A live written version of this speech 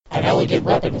Elegant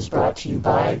Weapon is brought to you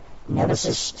by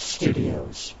Nemesis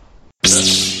Studios.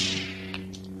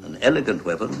 An elegant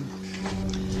weapon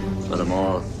for the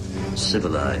more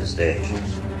civilized age.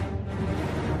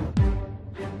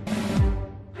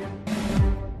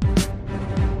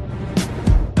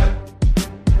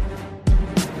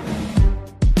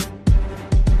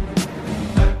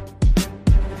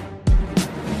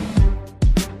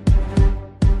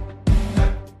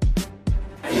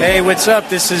 Hey, what's up?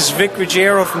 This is Vic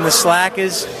Ruggiero from the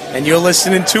Slackers, and you're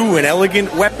listening to An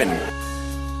Elegant Weapon.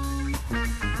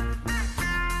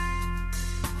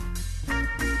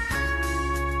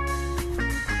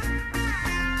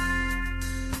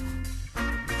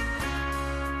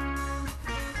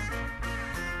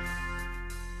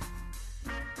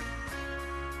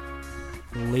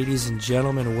 Ladies and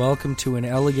gentlemen, welcome to An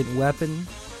Elegant Weapon,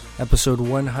 episode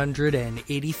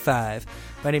 185.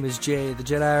 My name is Jay, the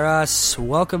Jedi Ross.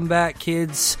 Welcome back,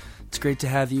 kids. It's great to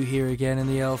have you here again in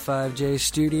the L5J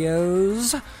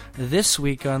studios. This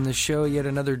week on the show, yet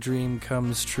another dream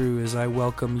comes true as I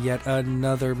welcome yet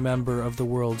another member of the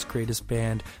world's greatest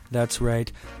band. That's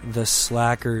right, the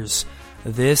Slackers.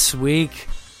 This week,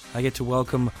 I get to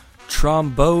welcome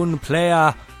trombone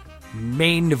player,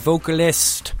 main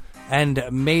vocalist, and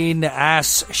main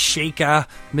ass shaker,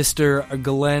 Mr.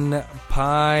 Glenn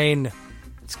Pine.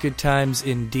 It's good times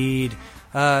indeed.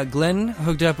 Glenn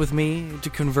hooked up with me to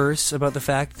converse about the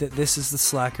fact that this is the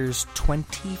Slackers'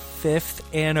 25th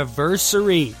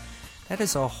anniversary. That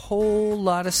is a whole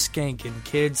lot of skanking,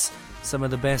 kids. Some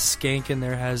of the best skanking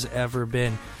there has ever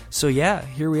been. So yeah,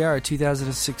 here we are,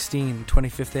 2016,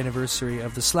 25th anniversary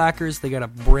of the Slackers. They got a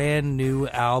brand new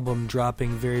album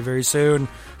dropping very, very soon,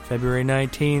 February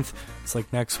 19th. It's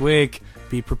like next week.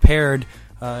 Be prepared.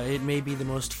 It may be the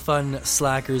most fun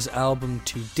Slackers album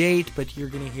to date, but you're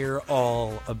going to hear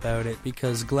all about it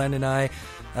because Glenn and I,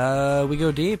 we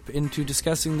go deep into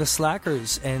discussing the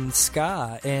Slackers and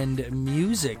ska and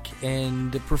music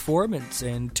and performance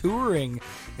and touring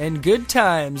and good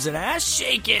times and ass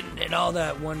shaking and all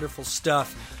that wonderful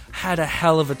stuff. Had a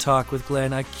hell of a talk with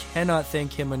Glenn. I cannot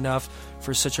thank him enough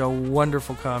for such a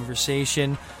wonderful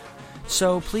conversation.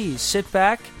 So please sit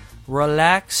back,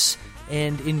 relax,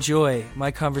 and enjoy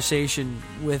my conversation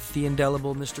with the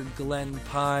indelible Mr. Glenn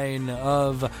Pine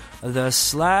of the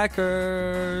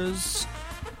Slackers.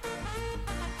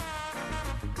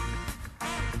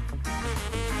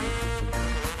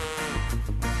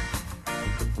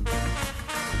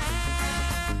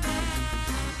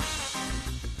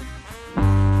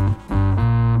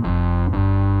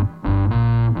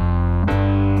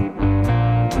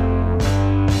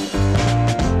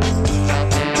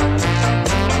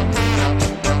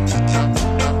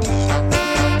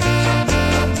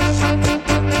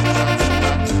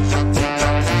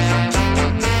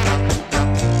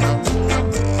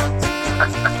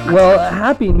 Well,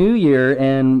 Happy New Year,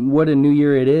 and what a new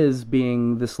year it is,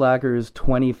 being the Slackers'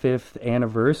 25th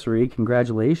anniversary.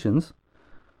 Congratulations.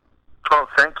 Oh,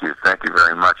 thank you. Thank you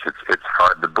very much. It's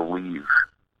hard to believe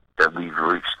that we've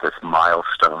reached this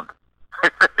milestone.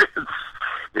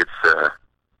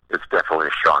 It's definitely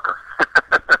a shocker.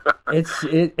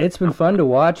 It's been fun to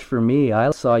watch for me.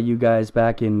 I saw you guys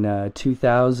back in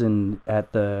 2000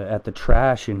 at the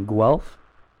Trash in Guelph.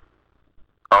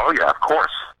 Oh yeah, of course.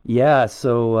 Yeah,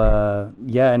 so,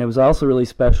 and it was also really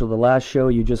special. The last show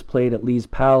you just played at Lee's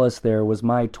Palace there was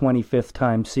my 25th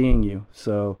time seeing you,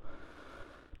 so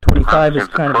 25 is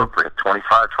kind of...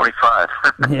 25.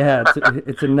 Yeah,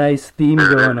 it's a nice theme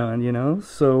going on, you know,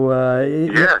 so...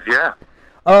 Yeah.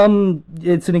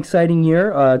 It's an exciting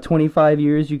year. 25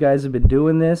 years you guys have been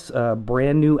doing this.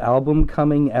 Brand new album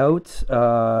coming out.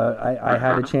 I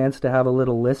had a chance to have a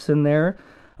little listen there.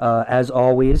 As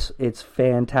always, it's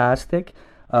fantastic.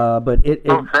 But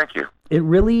thank you. It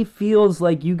really feels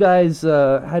like you guys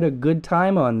had a good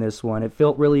time on this one. It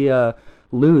felt really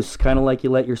loose, kind of like you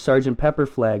let your Sgt. Pepper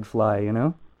flag fly, you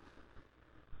know?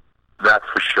 That's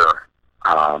for sure.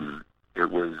 It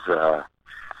was...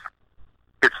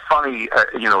 It's funny,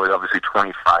 it's obviously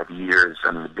 25 years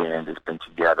and the band has been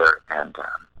together, and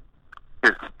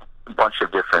there's a bunch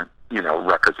of different,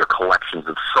 records or collections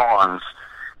of songs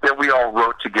that we all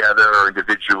wrote together or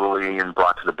individually and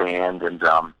brought to the band, and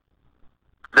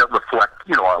that reflect,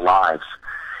 our lives.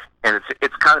 And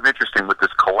it's kind of interesting with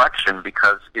this collection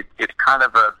because it's kind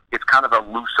of a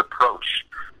loose approach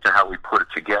to how we put it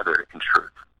together. In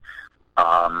truth,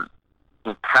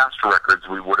 in past records,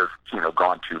 we would have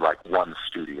gone to like one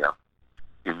studio,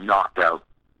 you knocked out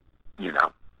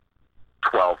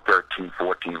 12, 13,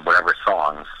 14, whatever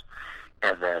songs,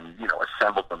 and then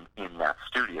assembled them in that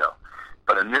studio.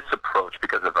 But in this approach,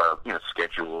 because of our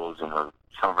schedules and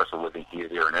some of us are living here,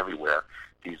 there, and everywhere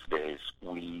these days,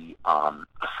 we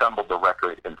assembled the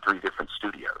record in 3 different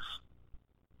studios.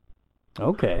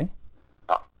 Okay.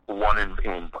 One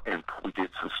in we did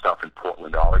some stuff in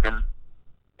Portland, Oregon,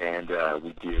 and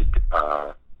we did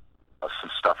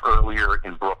some stuff earlier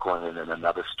in Brooklyn, and then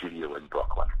another studio in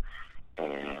Brooklyn,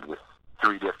 and with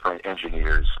 3 different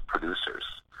engineers, producers,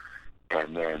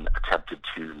 and then attempted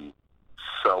to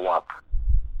sew up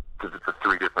the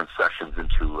 3 different sessions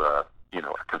into a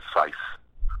concise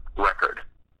record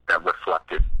that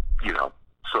reflected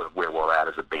sort of where we're at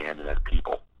as a band and as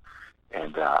people.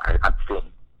 And I feel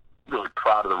really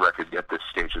proud of the record at this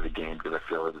stage of the game, because I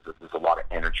feel there's a lot of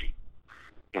energy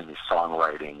in the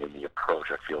songwriting and the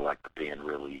approach. I feel like the band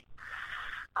really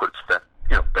puts that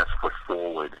best foot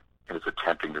forward and is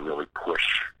attempting to really push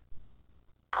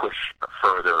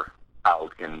further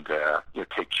out and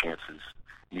take chances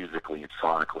musically and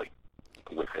sonically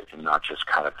with it, and not just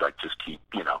kind of like just keep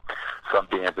some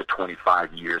bands at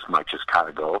 25 years might just kind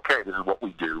of go, okay, this is what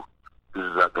we do, this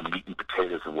is the meat and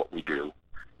potatoes of what we do,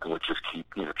 and we'll just keep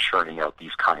churning out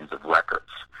these kinds of records.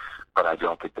 But I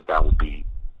don't think that would be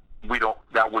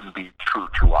that wouldn't be true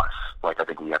to us. Like, I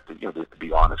think we have to we have to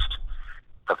be honest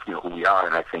of who we are,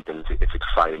 and I think that it's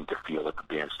exciting to feel that the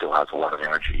band still has a lot of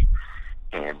energy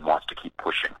and wants to keep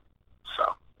pushing.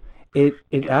 So it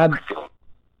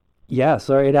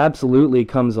absolutely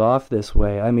comes off this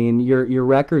way. I mean, your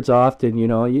records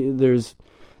often, there's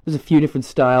a few different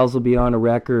styles will be on a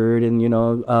record, and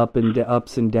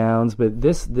ups and downs, but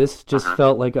this just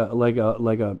felt like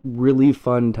a really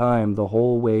fun time the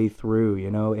whole way through,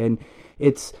 and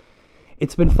it's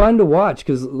been fun to watch,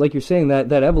 because like you're saying,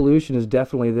 that evolution is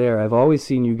definitely there. I've always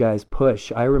seen you guys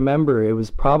push. I remember it was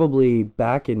probably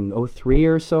back in 2003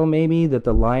 or so maybe that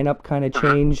the lineup kind of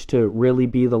changed to really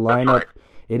be the lineup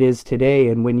it is today,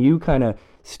 and when you kind of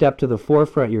stepped to the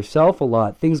forefront yourself a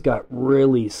lot, things got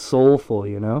really soulful,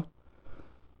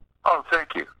 Oh,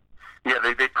 thank you. Yeah,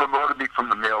 they promoted me from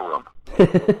the mailroom.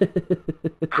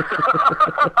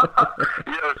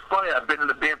 It's funny. I've been in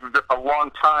the band for a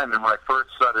long time, and when I first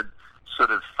sort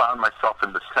of found myself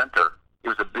in the center, it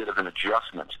was a bit of an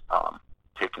adjustment,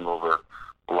 taking over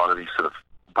a lot of these sort of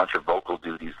bunch of vocal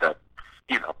duties that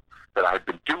I've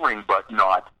been doing, but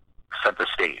not center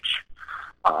stage.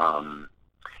 And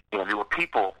there were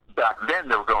people back then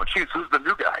that were going, geez, who's the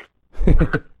new guy?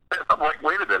 I'm like,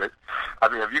 wait a minute. I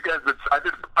mean, have you guys I've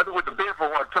been with the band for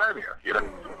a long time here,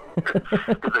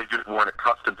 because they just weren't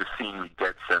accustomed to seeing me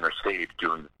dead center stage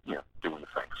doing the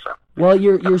thing. So. Well,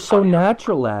 you're so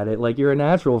natural at it. Like, you're a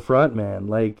natural front man.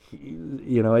 Like,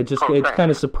 it's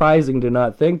kind of surprising to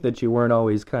not think that you weren't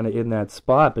always kind of in that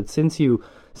spot. But since you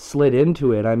slid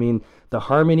into it, I mean, the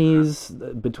harmonies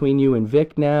between you and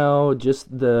Vic now,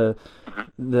 just the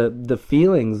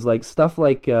feelings, like stuff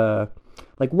like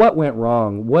What Went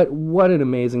Wrong. What an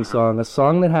amazing song. A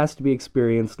song that has to be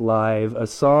experienced live. A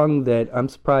song that I'm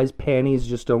surprised panties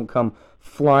just don't come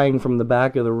flying from the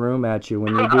back of the room at you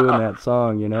when you're doing that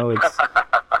song.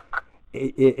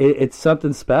 It's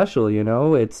something special.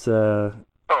 It's oh,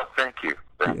 thank you.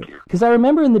 Because I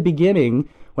remember in the beginning,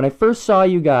 when I first saw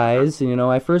you guys,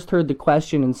 I first heard the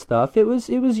Question and stuff. It was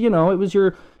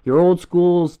your old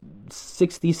school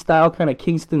 60s style kind of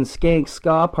Kingston skank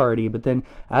ska party. But then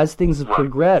as things have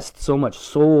progressed, so much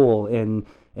soul and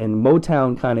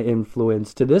Motown kind of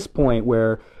influence to this point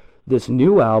where this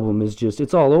new album is just,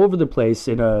 it's all over the place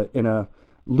in a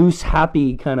loose,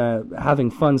 happy kind of having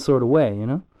fun sort of way.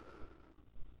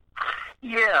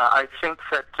 Yeah, I think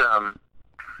that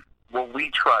what we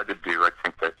try to do, I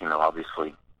think that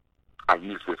obviously I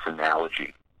use this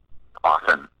analogy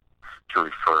often to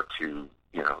refer to,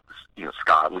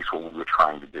 ska, at least what we were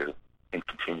trying to do and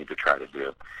continue to try to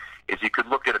do, is you could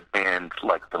look at a band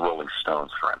like the Rolling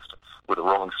Stones, for instance. With the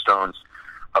Rolling Stones,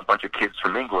 a bunch of kids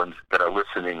from England that are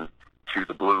listening to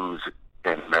the blues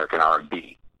and American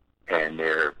R&B, and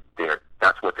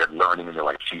that's what they're learning, and they're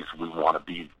like, geez, we want to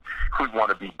be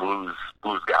blues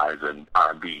guys and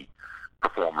R&B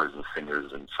performers and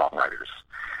singers and songwriters.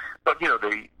 But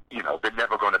they're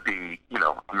never going to be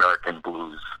American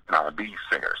blues and R&B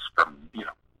singers from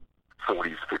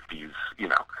 40s, 50s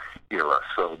era.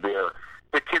 So they're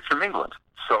kids from England.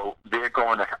 So they're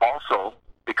going to also,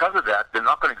 because of that, they're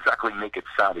not going to exactly make it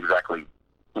sound exactly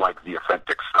like the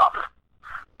authentic stuff.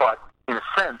 But in a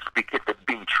sense, if they're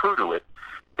being true to it,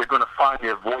 they're going to find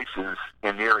their voices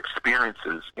and their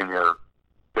experiences in their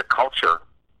culture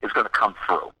is going to come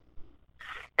through.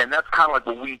 And that's kind of like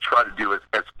what we try to do as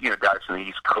guys from the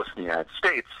East Coast of the United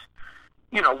States.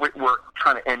 We're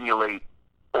trying to emulate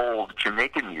old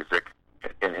Jamaican music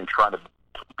and trying to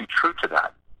be true to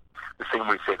that. The same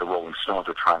way, say, the Rolling Stones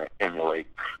are trying to emulate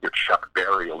your Chuck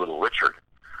Berry or Little Richard.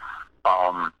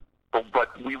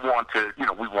 But we want to,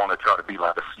 we want to try to be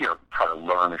like try to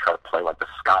learn and try to play like the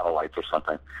Skylights or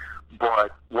something.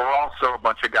 But we're also a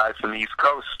bunch of guys from the East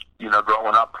Coast,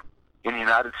 growing up in the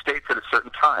United States at a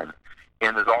certain time.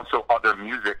 And there's also other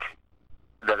music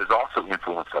that has also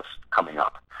influenced us coming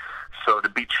up. So to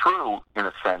be true, in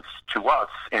a sense, to us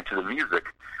and to the music,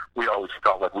 we always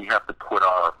felt like we have to put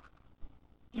our,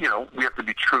 we have to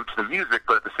be true to the music,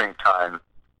 but at the same time,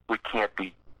 we can't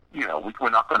be, we're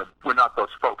not those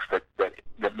folks that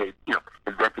made,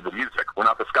 invented the music. We're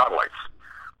not the Skylights.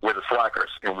 We're the Slackers,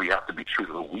 and we have to be true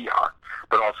to who we are,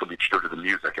 but also be true to the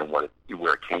music and where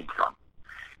it came from,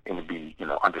 and to be,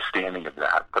 understanding of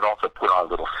that, but also put our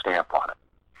little stamp on it.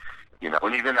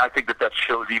 And even I think that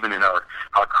shows even in our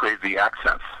crazy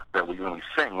accents that we when we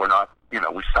sing. We're not,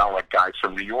 we sound like guys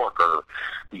from New York or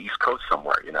the East Coast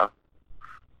somewhere,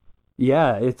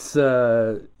 Yeah, it's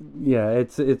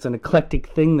an eclectic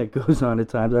thing that goes on at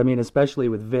times. I mean, especially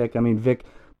with Vic. I mean, Vic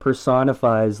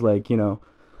personifies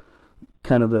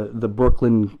kind of the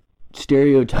Brooklyn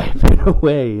stereotype in a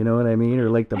way, you know what I mean? Or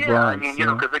like the Bronx. Yeah, I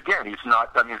mean, because again, he's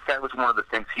not, that was one of the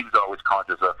things he was always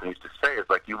conscious of and used to say is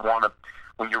like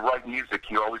when you write music,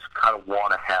 you always kind of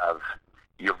want to have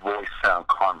your voice sound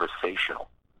conversational.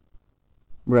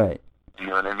 Right. Do you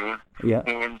know what I mean? Yeah.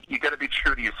 And you got to be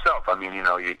true to yourself. I mean,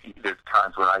 there's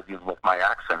times when even with my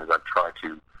accent, as I've tried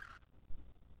to,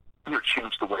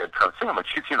 change the way I try to sing. I'm like,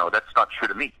 that's not true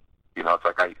to me. It's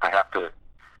like I have to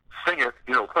sing it,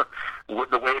 with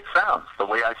the way it sounds, the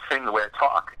way I sing, the way I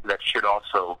talk. That should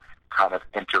also kind of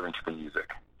enter into the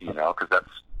music, because that's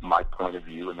my point of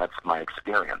view and that's my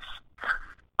experience.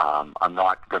 I'm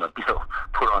not going to,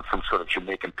 put on some sort of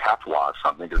Jamaican patois or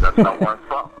something because that's not where I'm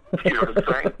from. You know what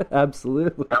I'm saying?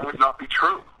 Absolutely. That would not be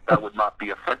true. That would not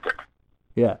be authentic.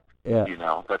 Yeah, yeah.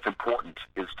 That's important,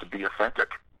 is to be authentic,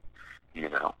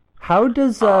 How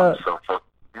does,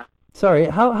 sorry,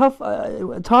 how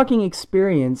talking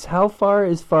experience, how far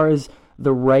as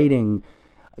the writing,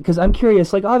 because I'm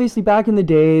curious, like obviously back in the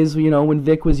days, when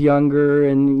Vic was younger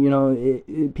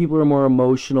and, people are more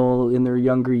emotional in their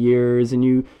younger years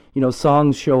and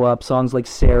songs show up, songs like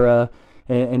Sarah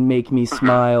and Make Me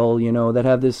Smile, that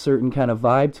have this certain kind of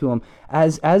vibe to them.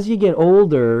 As you get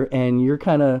older and you're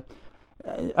kind of,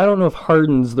 I don't know if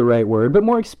hardened's the right word, but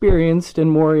more experienced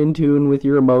and more in tune with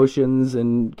your emotions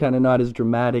and kind of not as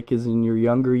dramatic as in your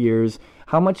younger years,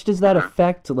 how much does that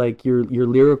affect like your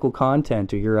lyrical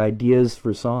content or your ideas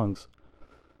for songs?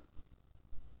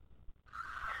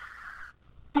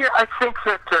 Yeah, I think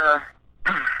that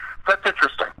that's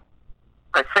interesting.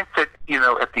 I think that,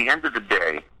 at the end of the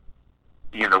day,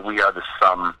 we are the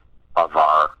sum of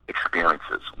our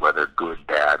experiences, whether good,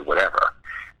 bad, whatever.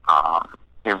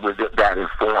 And with it, that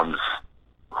informs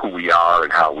who we are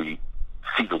and how we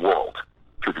see the world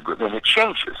to the good. And it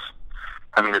changes.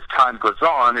 I mean, as time goes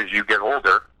on, as you get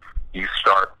older, you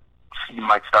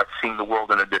might start seeing the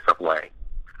world in a different way.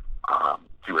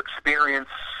 Through experience,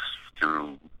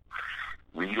 through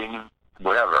reading,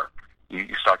 whatever. You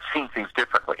start seeing things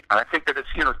differently. And I think that it's,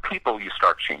 people you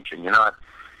start changing. You're not,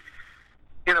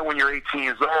 when you're 18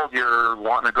 years old, you're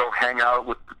wanting to go hang out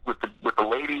with the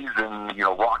ladies and,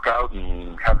 rock out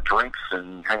and have drinks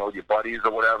and hang out with your buddies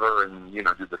or whatever and,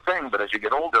 do the thing. But as you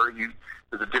get older,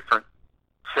 there's a different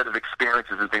set of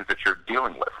experiences and things that you're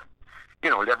dealing with.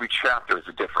 With every chapter is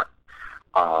a different.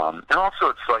 And also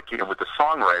it's like, with the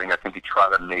songwriting, I think you try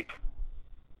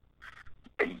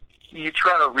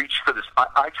to reach for this.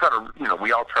 I try to,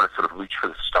 we all try to sort of reach for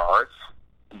the stars,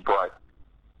 but,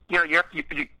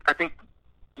 I think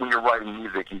when you're writing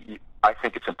music, I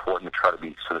think it's important to try to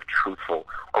be sort of truthful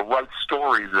or write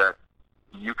stories that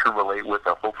you can relate with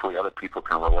or hopefully other people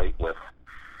can relate with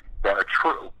that are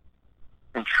true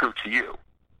and true to you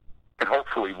and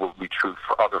hopefully will be true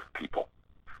for other people.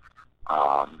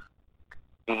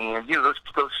 And,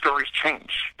 those stories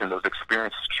change and those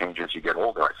experiences change as you get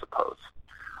older, I suppose.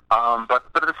 But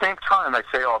at the same time, I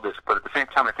say all this, but at the same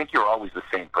time, I think you're always the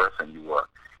same person you were,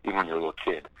 even when you were a little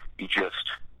kid. You just,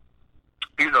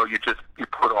 you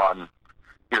put on,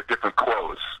 different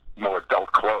clothes, more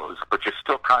adult clothes, but you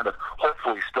still kind of,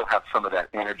 hopefully still have some of that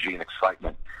energy and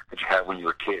excitement that you had when you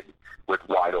were a kid with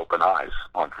wide open eyes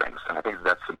on things. And I think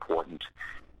that's important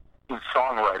in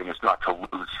songwriting, is not to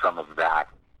lose some of that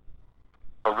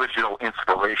original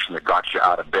inspiration that got you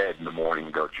out of bed in the morning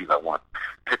and go, geez, I want to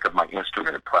pick up my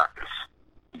instrument and practice,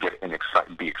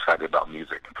 be excited about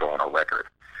music and throw on a record.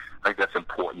 I think that's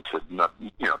important to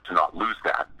not lose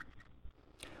that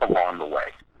along the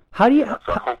way. How do you?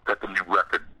 So I hope that the new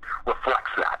record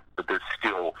reflects that there's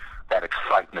still that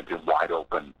excitement and wide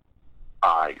open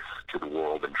eyes to the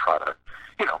world and try to,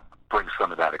 bring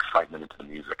some of that excitement into the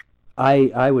music.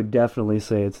 I would definitely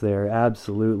say it's there.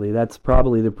 Absolutely. That's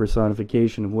probably the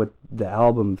personification of what the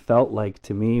album felt like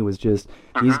to me, was just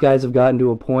these guys have gotten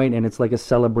to a point and it's like a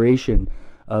celebration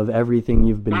of everything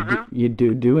you've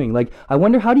been doing. Like, I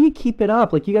wonder, how do you keep it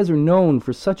up? Like, you guys are known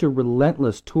for such a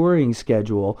relentless touring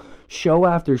schedule, show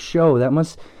after show. That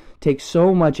must take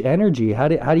so much energy. How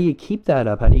do you keep that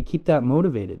up? How do you keep that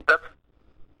motivated?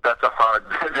 That's a hard,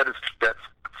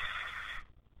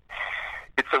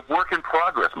 it's a work in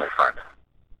progress, my friend.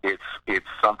 It's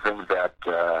something that,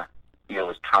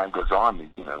 as time goes on,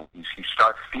 you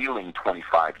start feeling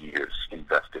 25 years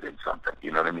invested in something.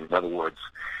 You know what I mean? In other words,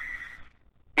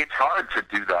 it's hard to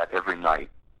do that every night.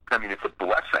 I mean, it's a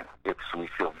blessing. We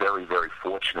feel very, very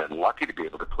fortunate and lucky to be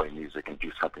able to play music and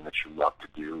do something that you love to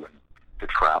do and to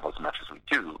travel as much as we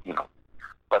do,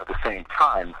 But at the same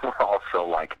time, we're also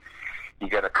like, you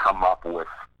got to come up with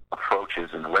approaches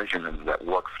and regimens that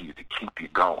work for you to keep you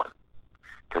going.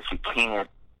 Because you can't,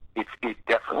 it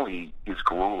definitely is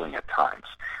grueling at times.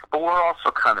 But we're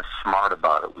also kind of smart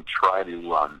about it. We try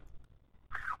to,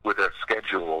 with our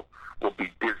schedule, we'll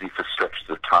be busy for stretches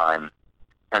of time,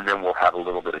 and then we'll have a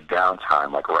little bit of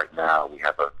downtime. Like right now, we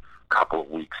have a couple of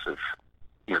weeks of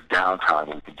downtime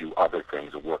when we can do other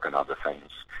things and work on other things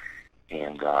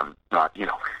and not,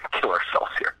 kill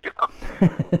ourselves here.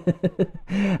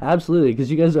 Absolutely,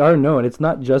 because you guys are known. It's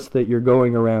not just that you're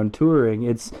going around touring.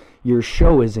 It's your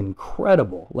show is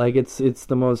incredible. Like, it's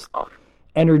the most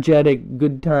energetic,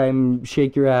 good time,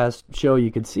 shake your ass show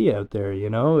you could see out there.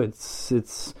 It's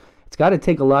got to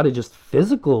take a lot of just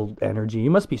physical energy.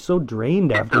 You must be so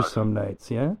drained after some nights,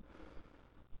 yeah?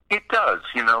 It does.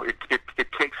 It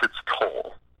takes its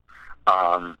toll,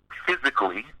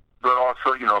 physically, but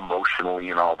also, emotionally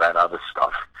and all that other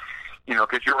stuff.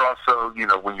 Because you're also,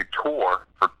 when you tour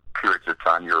for periods of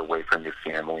time, you're away from your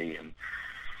family and,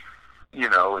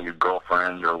 and your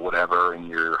girlfriend or whatever and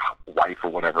your wife or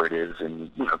whatever it is.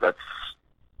 And, that's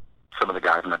some of the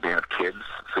guys in the band have kids,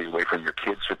 so you're away from your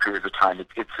kids for periods of time.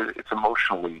 It's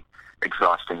emotionally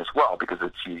exhausting as well, because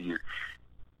it's you're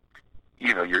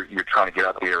trying to get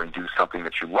out there and do something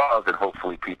that you love, and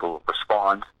hopefully people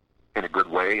respond in a good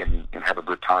way and have a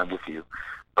good time with you.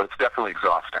 But it's definitely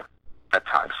exhausting at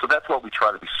times. So that's why we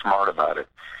try to be smart about it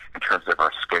in terms of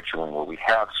our scheduling, where we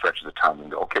have stretches of time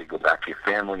and go, okay, go back to your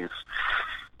families,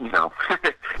 get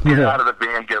out of the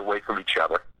band, get away from each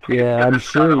other. Yeah, I'm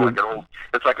sure.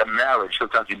 It's like a marriage.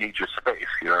 Sometimes you need your space,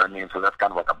 you know what I mean? So that's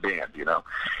kind of like a band,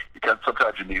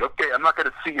 sometimes you need, okay, I'm not going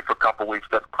to see you for a couple of weeks.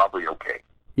 That's probably okay.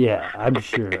 Yeah, I'm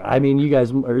sure. I mean, you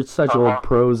guys are such old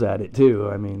pros at it, too.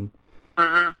 I mean,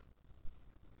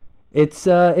 it's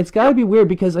got to be weird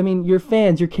because, I mean, your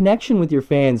connection with your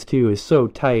fans, too, is so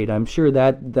tight. I'm sure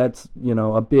that's,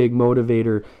 a big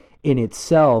motivator in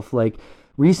itself. Like,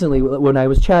 recently, when I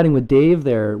was chatting with Dave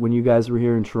there, when you guys were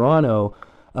here in Toronto,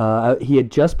 he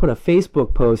had just put a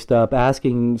Facebook post up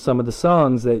asking some of the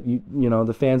songs that,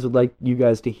 the fans would like you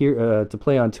guys to hear, to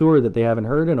play on tour that they haven't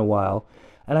heard in a while.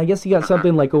 And I guess he got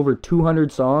something like over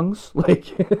 200 songs. Like,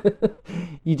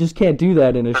 you just can't do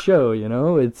that in a show,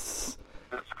 It's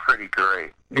pretty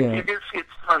great. Yeah. It's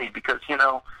funny because,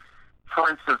 for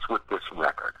instance, with this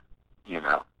record, you're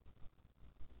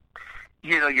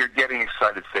getting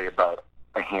excited, say, about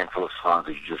a handful of songs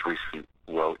that you just recently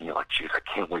wrote, and you're like, geez, I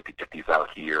can't wait to get these out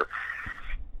here,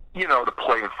 to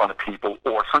play in front of people.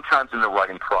 Or sometimes in the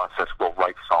writing process, we'll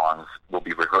write songs, we'll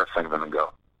be rehearsing them and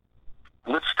go,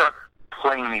 let's start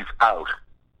playing these out,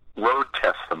 road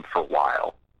test them for a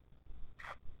while,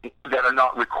 that are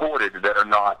not recorded, that are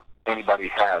not anybody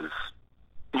has,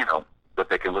 that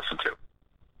they can listen to,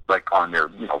 like on their,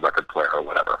 record player or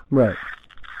whatever. Right.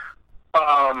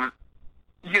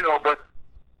 But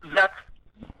that's,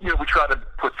 we try to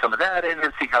put some of that in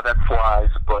and see how that flies.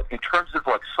 But in terms of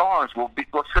like songs, we'll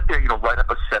sit there, write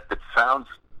up a set that sounds,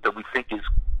 that we think is,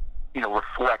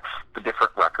 reflects the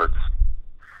different records.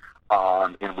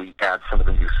 And we add some of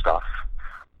the new stuff.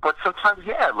 But sometimes,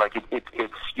 like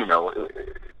it's,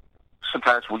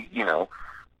 sometimes we,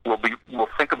 we'll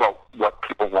think about what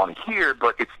people want to hear,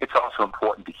 but it's also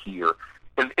important to hear.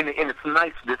 And it's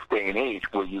nice this day and age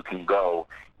where you can go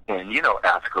and,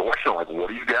 ask a question like, what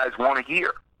do you guys want to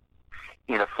hear?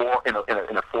 In a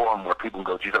forum where people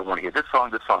can go, geez, I want to hear this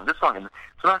song, this song, this song. And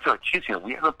sometimes you're like, geez,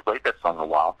 we haven't played that song in a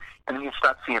while. And then you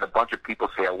start seeing a bunch of people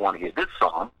say, I want to hear this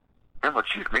song. And like,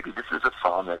 geez, maybe this is a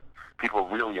song that people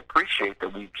really appreciate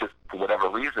that we just, for whatever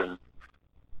reason,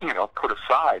 put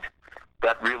aside,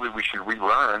 that really we should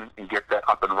relearn and get that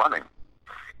up and running.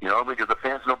 You know, because the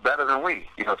fans know better than we.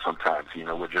 You know, sometimes, you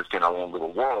know, we're just in our own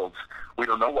little worlds. We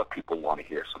don't know what people want to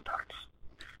hear sometimes.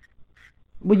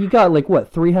 Well, you got like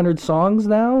what, 300 songs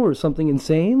now, or something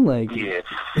insane? Like, yeah,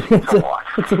 it's a lot.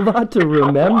 It's a lot to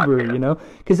remember, you know.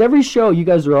 Because every show, you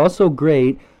guys are also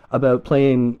great about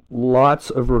playing lots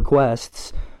of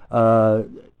requests.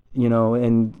 You know,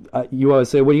 and you always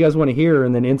say, "What do you guys want to hear?"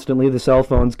 And then instantly the cell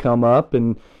phones come up,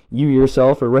 and you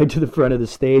yourself are right to the front of the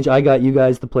stage. I got you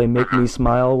guys to play "Make Me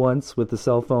Smile" once with the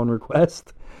cell phone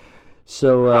request.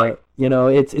 So, you know,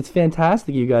 it's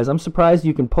fantastic, you guys. I'm surprised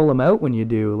you can pull them out when you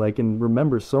do, like, and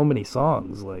remember so many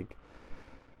songs, like.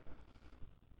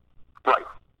 Right.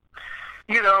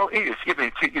 You know,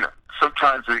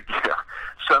 sometimes we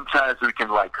can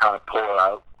like kind of pull it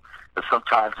out, and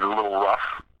sometimes it's a little rough.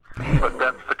 But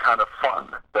that's the kind of fun.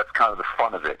 That's kind of the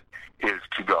fun of it, is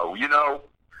to go,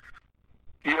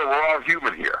 we're all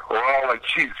human here. We're all like,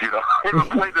 geez, we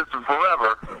haven't played this in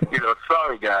forever.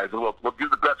 Sorry, guys. We'll do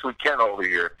the best we can over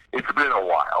here. It's been a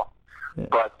while. Yeah.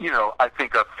 But, I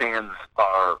think our fans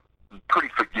are pretty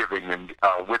forgiving and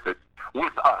with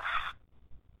us,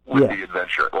 with the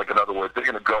adventure. Like, in other words, they're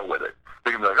going to go with it.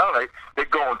 They're going to be like, all right, they're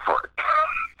going for it.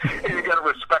 And you got to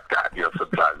respect that,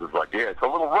 sometimes. It's like, yeah, it's a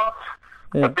little rough.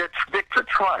 Yeah. But they're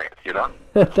trying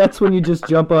it, That's when you just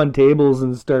jump on tables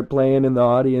and start playing in the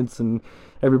audience, and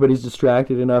everybody's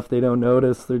distracted enough they don't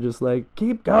notice. They're just like,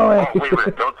 keep going. Oh, wait a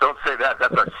minute. Don't say that.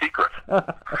 That's our secret.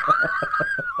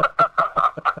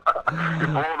 You're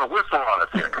blowing a whistle on us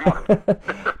here. Come on.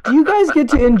 Do you guys get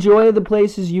to enjoy the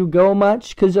places you go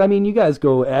much? Because, you guys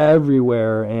go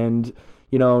everywhere, and,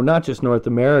 not just North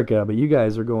America, but you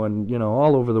guys are going,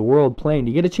 all over the world playing.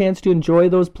 Do you get a chance to enjoy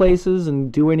those places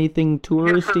and do anything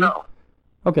touristy? Yes and no.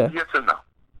 Okay. Yes and no.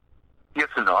 Yes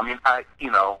and no.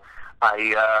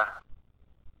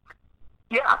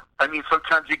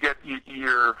 Sometimes you get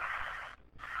your...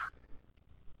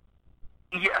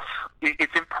 Yes,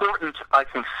 it's important, I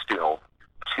think, still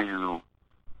to,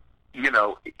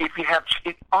 if you have...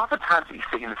 Oftentimes, you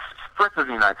see, for instance, in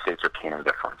the United States or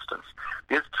Canada, for instance,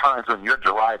 there's times when you're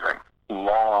driving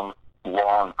long,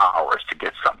 long hours to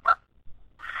get somewhere.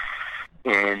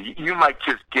 And you might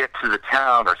just get to the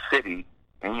town or city,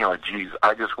 and you're like, geez,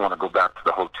 I just want to go back to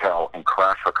the hotel and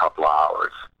crash for a couple of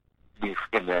hours,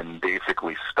 and then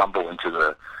basically stumble into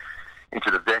the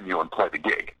venue and play the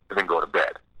gig, and then go to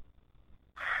bed.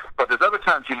 But there's other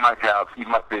times it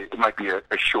might be a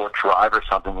short drive or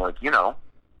something like,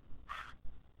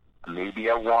 maybe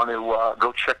I want to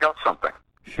go check out something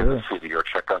in the city or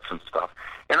check out some stuff.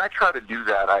 And I try to do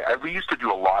that. We used to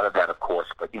do a lot of that, of course,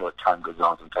 but, as time goes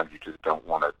on, sometimes you just don't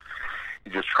want to,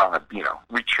 you're just trying to,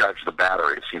 recharge the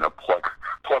batteries,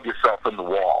 plug yourself in the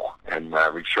wall and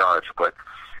recharge. But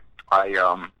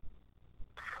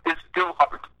there's still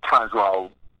times where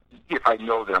if I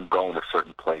know that I'm going to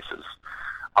certain places,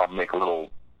 I'll make a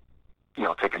little,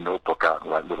 take a notebook out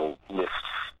and write little lists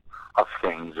of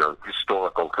things or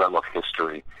historical, because I love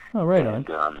history. Oh, right and,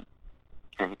 on.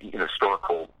 And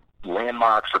historical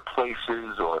landmarks or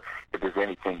places, or if there's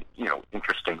anything,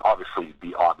 interesting, obviously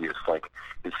the obvious, like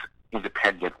this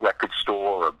independent record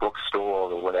store or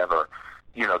bookstore or whatever,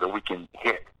 that we can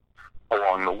hit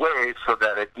along the way so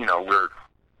that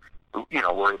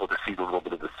we're able to see a little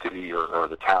bit of the city or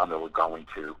the town that we're going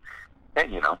to.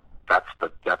 And, that's the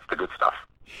good stuff.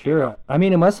 Sure.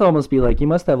 It must almost be like you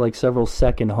must have like several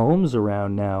second homes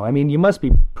around now. You must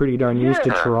be pretty darn used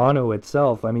to Toronto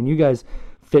itself. You guys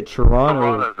fit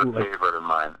Toronto. Toronto's a favorite of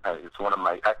mine. It's one of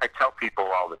my... I tell people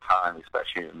all the time,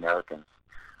 especially Americans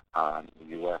in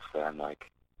the U.S., that I'm like,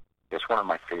 it's one of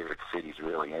my favorite cities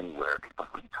really anywhere. People,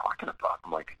 what are you talking about?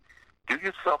 I'm like, do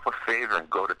yourself a favor and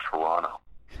go to Toronto.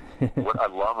 What I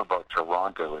love about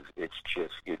Toronto is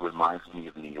it reminds me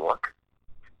of New York.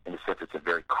 In the sense, it's a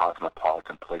very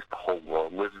cosmopolitan place. The whole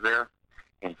world lives there,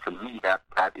 and for me, that's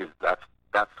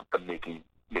the making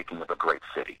of a great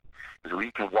city. Is where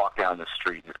you can walk down the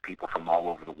street, there's people from all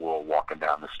over the world walking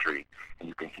down the street, and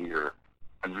you can hear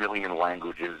a million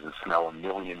languages and smell a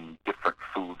million different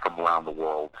food from around the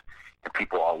world, and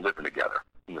people all living together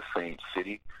in the same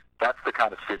city. That's the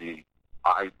kind of city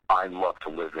I love to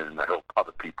live in, and I hope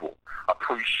other people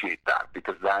appreciate that,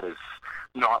 because that is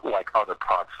not like other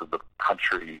parts of the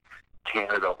country,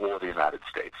 Canada or the United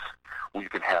States, where you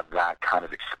can have that kind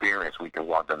of experience where you can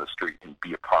walk down the street and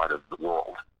be a part of the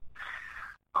world.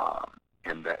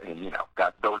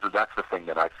 That's the thing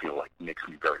that I feel like makes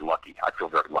me very lucky. I feel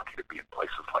very lucky to be in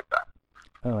places like that.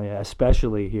 Oh yeah,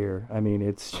 especially here.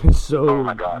 It's just so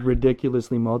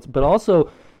ridiculously but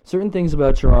also certain things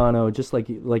about Toronto, just like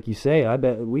you say, I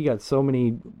bet we got so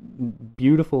many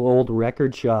beautiful old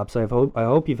record shops. I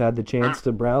hope you've had the chance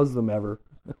to browse them ever.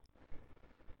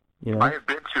 You know? I have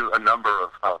been to a number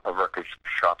of record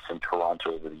shops in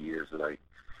Toronto over the years that I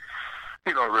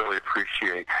really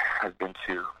appreciate. I've been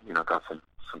to, got some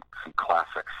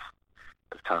classics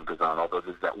as time goes on. Although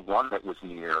there's that one that was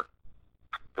near,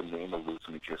 the name eludes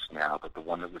me just now, but the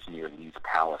one that was near Lee's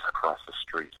Palace across the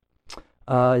street.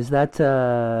 Is that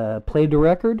Play the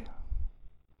Record?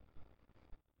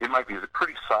 It might be a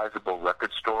pretty sizable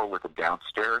record store with a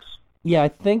downstairs. Yeah, I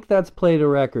think that's Play the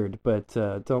Record, but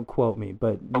don't quote me.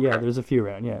 But yeah, there's a few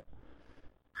around, yeah.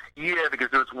 Yeah, because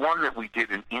there was one that we did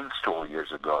an in-store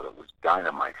years ago that was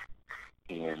dynamite,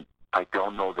 and I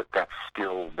don't know that that's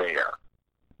still there.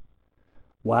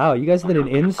 Wow, you guys did an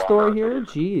in-store here?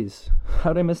 Jeez,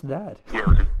 how did I miss that? Yeah,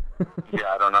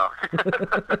 I don't know.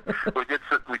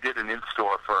 we did an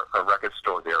in-store for a record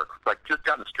store there, like just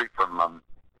down the street from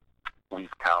Lee's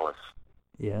Palace.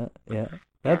 Yeah,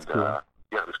 that's cool.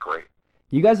 Yeah, it was great.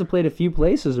 You guys have played a few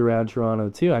places around Toronto,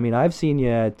 too. I mean, I've seen you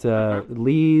at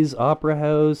Lee's, Opera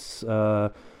House,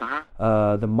 the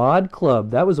Mod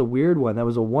Club. That was a weird one. That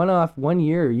was a one-off 1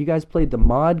 year. You guys played the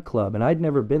Mod Club, and I'd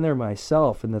never been there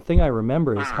myself. And the thing I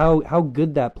remember is how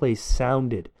good that place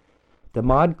sounded. The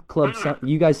Mod Club,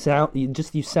 you guys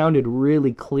sounded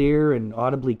really clear and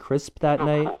audibly crisp that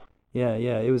night. Cool.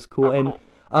 Yeah, it was cool.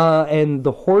 And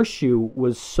the Horseshoe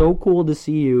was so cool to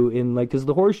see you in, like, because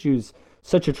the Horseshoe's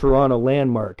such a Toronto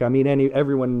landmark. I mean,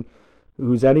 everyone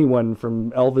who's anyone from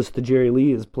Elvis to Jerry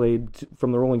Lee has played,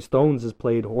 from the Rolling Stones has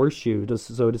played Horseshoe.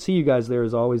 So to see you guys there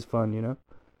is always fun, you know?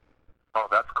 Oh,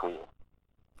 that's cool.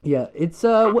 Yeah, it's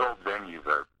those old venues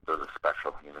are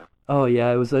special, you know? Oh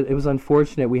yeah, it was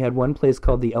unfortunate. We had one place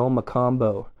called the El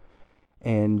Macombo,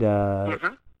 and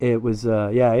it was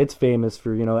it's famous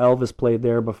for, Elvis played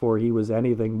there before he was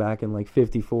anything back in like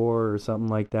 '54 or something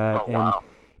like that. Oh, wow.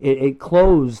 And it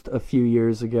closed a few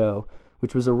years ago,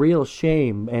 which was a real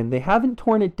shame. And they haven't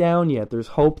torn it down yet. There's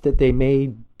hope that they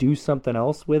may do something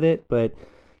else with it, but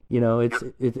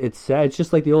it's sad. It's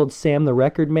just like the old Sam the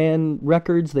Record Man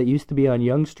records that used to be on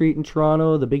Yonge Street in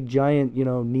Toronto, the big giant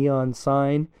neon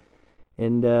sign.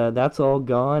 And that's all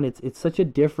gone. It's such a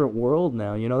different world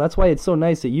now, That's why it's so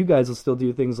nice that you guys will still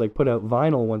do things like put out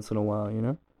vinyl once in a while,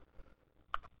 Oh,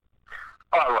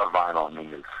 I love vinyl. I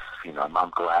mean,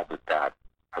 I'm glad that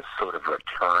has sort of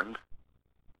returned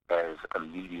as a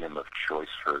medium of choice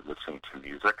for listening to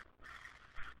music.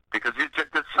 Because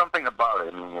there's something about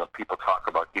it. I mean, people talk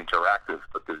about interactive,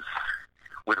 but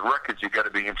with records, you got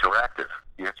to be interactive.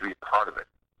 You have to be a part of it.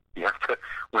 You have to,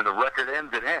 when the record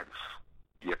ends, it ends.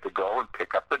 You have to go and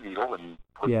pick up the needle and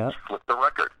flip the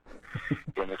record.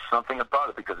 And there's something about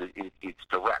it because it's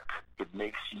direct. It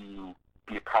makes you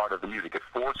be a part of the music. It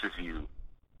forces you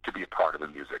to be a part of the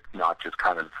music, not just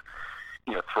kind of,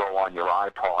 throw on your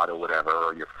iPod or whatever,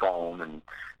 or your phone and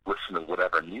listen to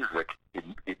whatever music.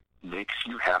 It makes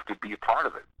you have to be a part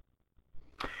of it.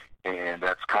 And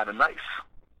that's kind of nice,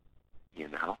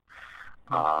 And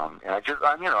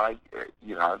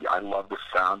I love the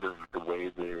sound of the way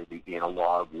the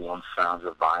analog warm sounds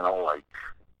of vinyl.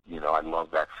 I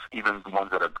love that. Even the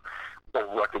ones that are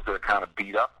old records that are kind of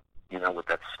beat up, with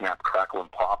that snap, crackle,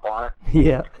 and pop on it.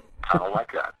 Yeah. Kind of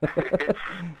like that.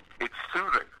 It's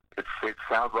soothing. It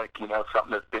sounds like,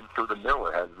 something that's been through the mill.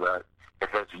 It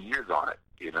has years on it,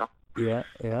 Yeah.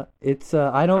 It's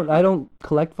I don't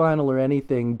collect vinyl or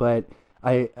anything, but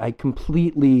I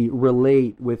completely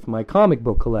relate with my comic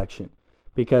book collection,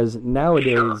 because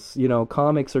nowadays,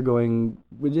 comics are going,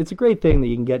 it's a great thing that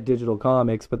you can get digital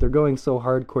comics, but they're going so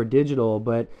hardcore digital.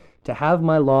 But to have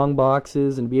my long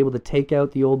boxes and be able to take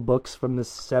out the old books from the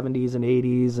 70s and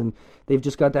 80s, and they've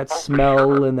just got that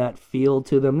smell and that feel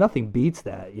to them, nothing beats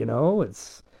that,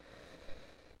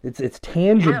 It's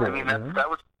tangible. Yeah, I mean,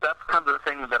 that's kind of the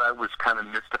thing that I was kind of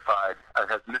mystified. It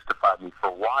has mystified me for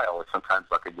a while. It's sometimes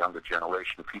like a younger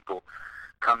generation of people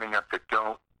coming up that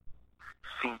don't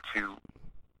seem to,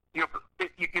 you're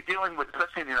dealing with,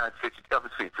 especially in the United States,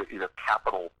 obviously it's a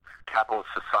capitalist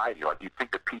society. Like, you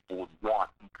think that people would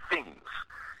want things,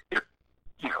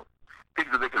 things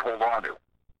that they can hold on to.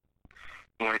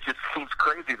 And it just seems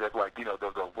crazy that,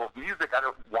 they'll go, well, music, I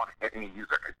don't want any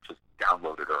music. I just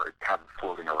download it or have it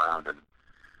floating around and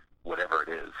whatever it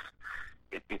is.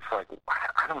 It's like,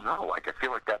 I don't know. I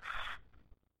feel like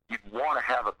you'd want to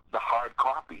have the hard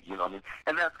copy, what I mean?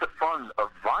 And that's the fun of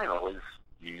vinyl is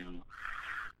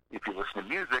if you listen to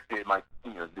music, it might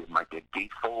get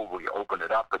gatefold where you open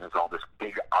it up and there's all this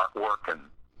big artwork and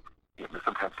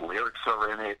sometimes lyrics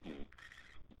are in it. And,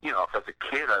 if as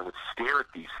a kid I would stare at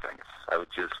these things, I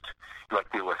would just,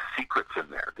 there were secrets in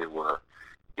there. It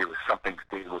was something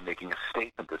they were making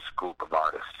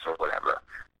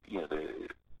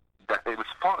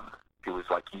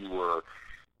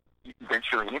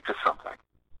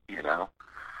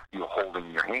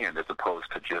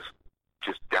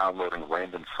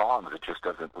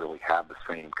have the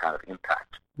same kind of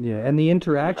impact. Yeah, and the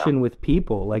interaction with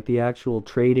people, like the actual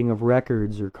trading of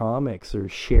records or comics or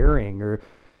sharing or,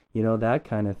 that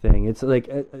kind of thing. It's like,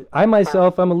 I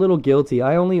myself, I'm a little guilty.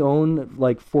 I only own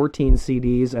like 14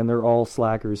 CDs and they're all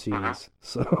Slacker CDs.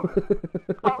 So,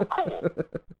 Oh, cool.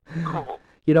 Cool.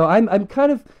 I'm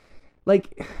kind of,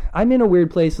 like, I'm in a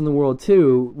weird place in the world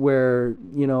too, where,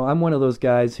 I'm one of those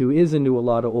guys who is into a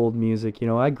lot of old music.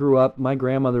 I grew up, my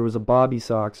grandmother was a Bobby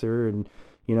Soxer, and,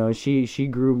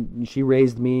 she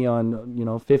raised me on,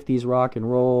 50s rock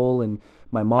and roll, and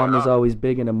my mom was always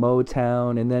big into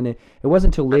Motown, and then it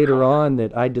wasn't until later on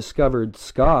that I discovered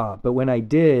ska, but when I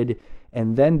did,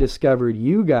 and then discovered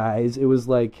you guys, it was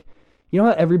like, how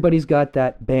everybody's got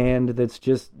that band that's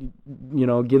just,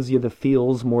 gives you the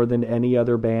feels more than any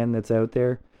other band that's out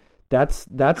there? That's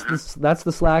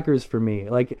the Slackers for me.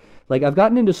 Like I've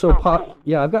gotten into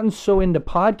I've gotten so into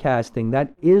podcasting.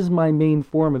 That is my main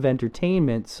form of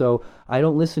entertainment. So I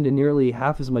don't listen to nearly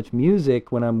half as much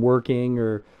music when I'm working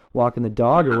or walking the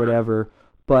dog or whatever.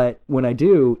 But when I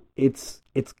do, it's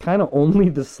kind of only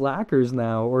the Slackers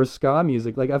now, or ska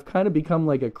music. Like, I've kind of become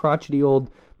like a crotchety old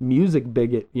music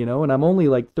bigot, and I'm only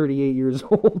like 38 years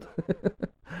old.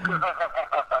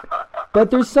 But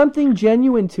there's something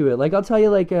genuine to it. Like, I'll tell you,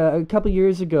 like, a couple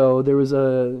years ago, there was I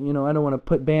don't want to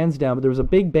put bands down, but there was a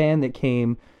big band that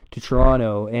came to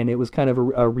Toronto, and it was kind of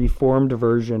a reformed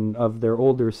version of their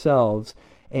older selves.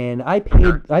 And I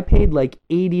paid like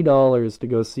 $80 to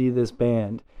go see this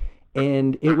band.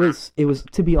 And it was,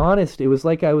 to be honest, it was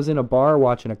like I was in a bar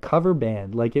watching a cover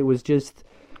band. Like, it was just,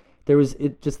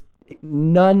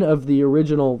 none of the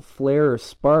original flair or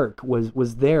spark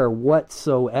was there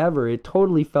whatsoever. It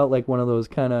totally felt like one of those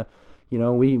kind of,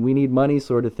 we need money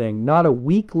sort of thing. Not a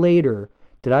week later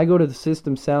did I go to the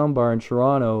System Sound Bar in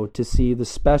Toronto to see the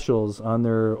Specials on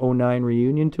their '09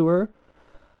 reunion tour.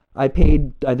 I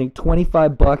paid, I think,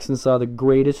 $25 and saw the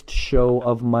greatest show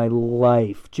of my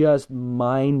life. Just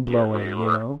mind-blowing,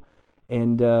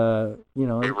 And, They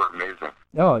were amazing.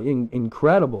 Oh,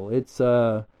 incredible. It's,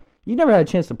 you never had a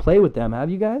chance to play with them, have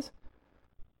you guys?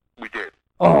 We did.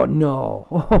 Oh, no.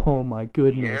 Oh, my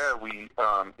goodness.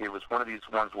 Yeah, it was one of these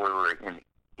ones where we were in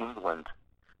England,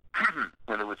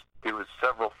 and there was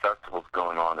several festivals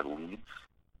going on in Leeds,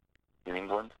 in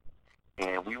England,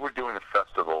 and we were doing a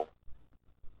festival.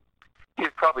 It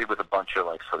was probably with a bunch of,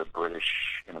 like, sort of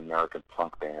British and American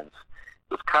punk bands.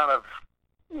 It was kind of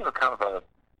a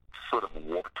sort of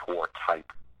Warped Tour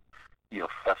type,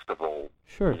 festival.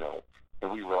 Sure.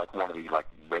 And we were like one of the, like,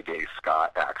 reggae ska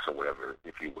acts or whatever,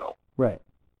 if you will. Right.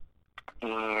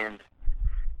 And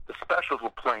the Specials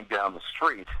were playing down the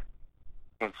street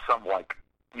in some, like,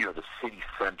 the city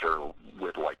center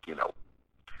with, like,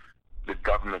 the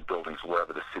government buildings,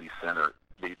 wherever the city center.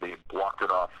 They had blocked it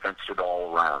off, fenced it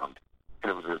all around,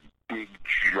 and it was a big,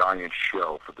 giant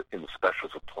show and the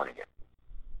Specials were playing it.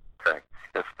 Okay?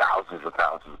 There's thousands and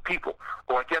thousands of people.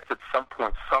 Well, I guess at some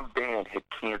point, some band had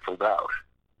canceled out.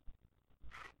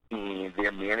 And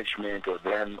their management or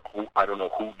them, I don't know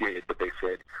who did, but they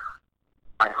said,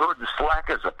 I heard the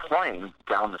Slackers are playing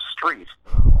down the street.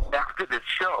 After this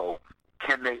show,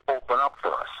 can they open up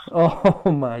for us?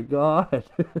 Oh, my God.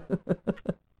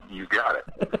 You got it.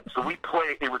 So we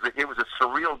played. It was a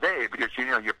surreal day because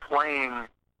you're playing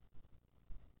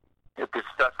at this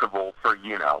festival for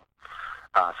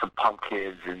some punk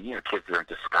kids and kids that are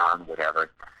into ska and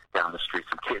whatever down the street,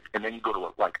 some kids, and then you go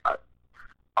to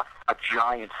a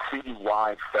giant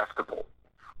citywide festival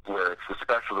where it's the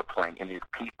Specials are playing, and there's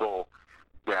people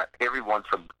that everyone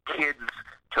from kids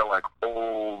to like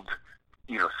old,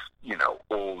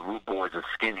 old rude boys and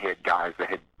skinhead guys that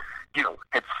had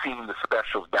seen the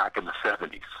Specials back in the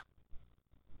 70s,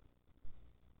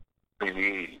 in the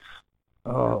 80s.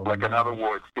 Oh, like, in other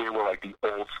words, they were like the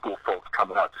old school folks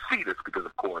coming out to see this because,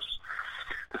 of course,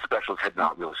 the Specials had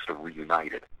not really sort of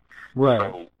reunited. Right.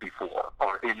 So before,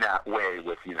 or in that way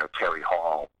with, Terry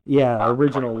Hall. Yeah,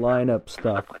 original lineup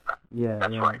stuff. Like that. Yeah,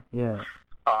 That's yeah, right. Yeah.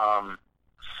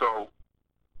 So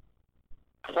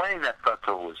playing that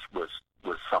festival was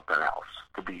something else.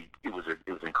 It was an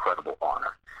incredible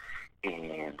honor.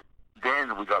 And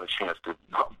then we got a chance to,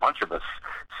 a bunch of us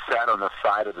sat on the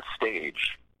side of the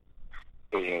stage,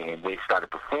 and they started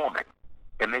performing,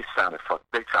 and they sounded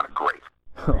great.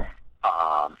 And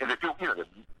they do, they're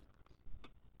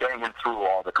banging through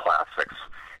all the classics,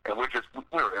 and we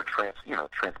were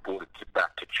transported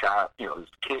back to child, as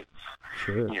kids,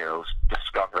 Sure.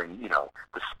 Discovering,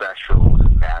 the Specials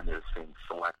and Madness and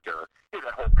Selector.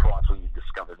 That whole process when you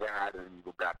discover that, and then you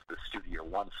go back to the Studio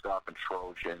One stuff and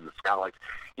Trojan, the Skylights.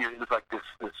 It was like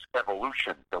this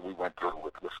evolution that we went through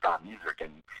with ska music,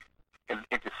 and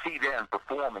to see them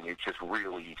performing mean, it just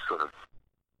really sort of,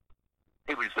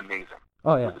 it was amazing.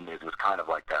 Oh, It yeah. was amazing. It was kind of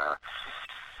like,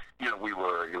 we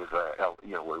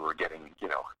were getting,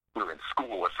 we were in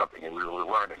school or something, and we were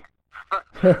learning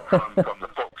from the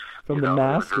folks. From you the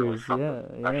know, it was really masters,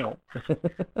 something yeah. special.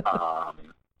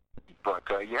 But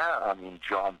I mean,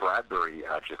 John Bradbury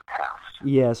just passed.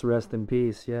 Yes, rest in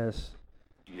peace, yes.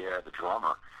 Yeah, the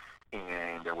drummer.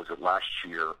 And there was it last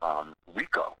year,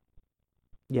 Rico.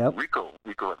 Yep. Rico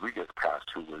Rodriguez passed,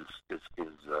 who is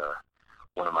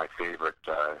one of my favorite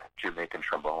Jamaican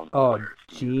trombone Oh, players.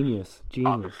 genius.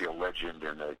 Obviously a legend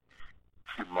and a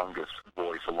humongous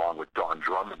voice, along with Don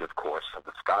Drummond, of course, of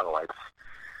the Skylights.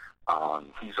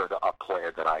 He's a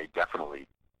player that I definitely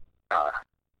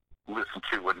listen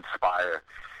to and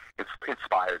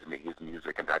inspires me, his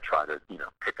music, and I try to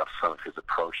pick up some of his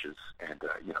approaches. And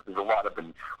there's a lot of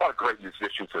great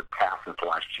musicians that have passed in the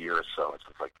last year or so. It's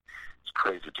just like, it's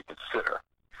crazy to consider.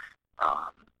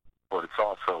 But it's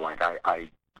also like I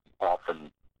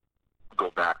often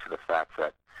go back to the fact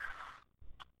that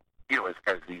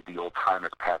as the old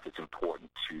timers pass, it's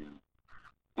important to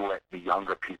let the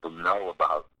younger people know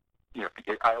about.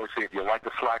 I always say, if you like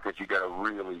the Slackers, you got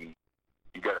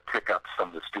to pick up some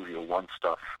of the Studio One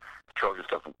stuff, Trojan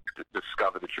stuff, and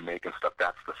discover the Jamaican stuff.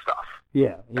 That's the stuff.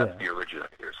 Yeah, That's the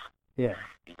originators. Yeah.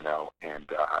 And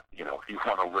if you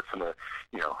want to listen to,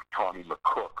 Tommy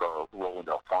McCook or Roland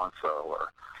Alfonso or,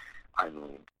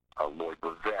 Lloyd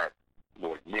Bavette,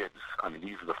 Lloyd Nibs,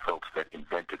 these are the folks that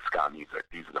invented ska music.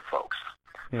 These are the folks.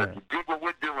 Yeah. So if you dig what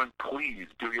we're doing, please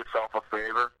do yourself a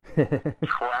favor.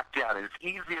 Track down. And it's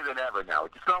easier than ever now.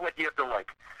 It's not like you have to,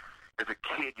 as a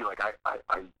kid, you're like,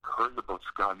 I heard about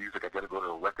ska music. I got to go to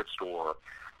a record store or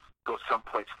go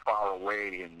someplace far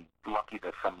away, and lucky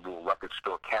that some little record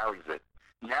store carries it.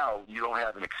 Now you don't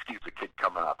have an excuse, a kid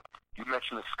coming up. You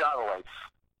mentioned the Skylights.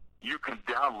 You can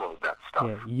download that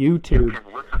stuff. Yeah, YouTube. You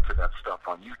can listen to that stuff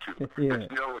on YouTube. Yeah.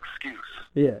 There's no excuse.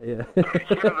 Yeah. You know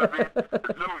what I mean?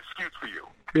 There's no excuse for you.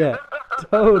 Yeah,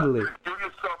 totally. Do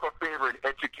yourself a favor and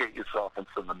educate yourself in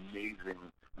some amazing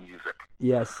music.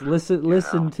 Yes,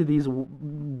 listen to these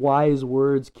wise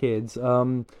words, kids.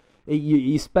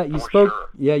 You spoke sure.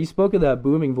 Yeah, you spoke of that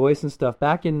booming voice and stuff.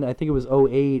 Back in, I think it was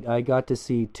 2008, I got to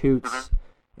see Toots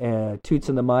Toots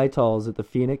and the Maytals at the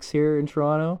Phoenix here in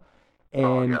Toronto.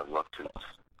 And I love Toots.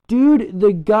 dude,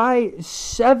 the guy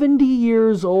 70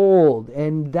 years old,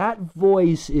 and that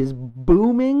voice is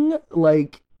booming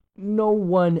like no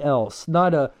one else.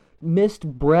 Not a missed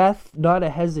breath, not a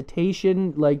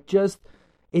hesitation, like just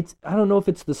it's, I don't know if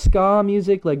it's the ska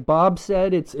music, like Bob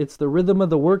said, it's the rhythm of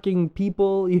the working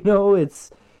people, it's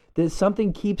there's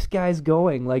something keeps guys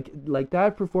going. Like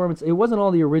that performance, it wasn't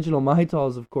all the original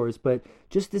Maytals, of course, but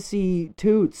just to see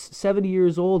Toots, 70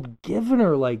 years old, giving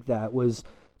her like that was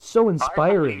so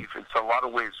inspiring. I believe it's a lot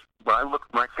of ways, when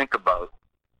I think about,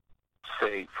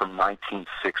 say, from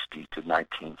 1960 to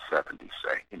 1970,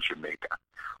 say, in Jamaica,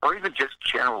 or even just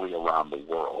generally around the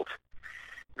world,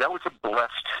 that was a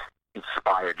blessed,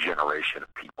 inspired generation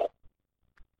of people.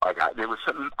 There was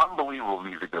some unbelievable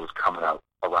music that was coming out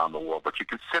around the world, but you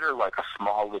consider like a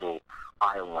small little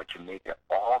island like Jamaica,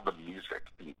 all the music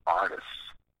and the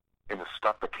artists and the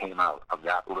stuff that came out of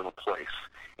that little place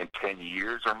in 10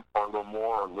 years or a little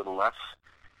more or a little less,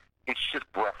 it's just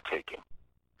breathtaking.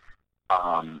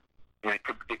 And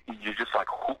you're just like,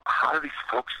 how do these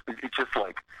folks, it's just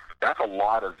like, that's a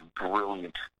lot of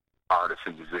brilliant artists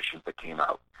and musicians that came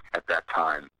out at that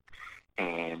time.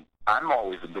 And I'm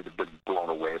always been blown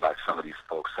away by some of these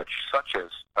folks, such as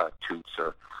Toots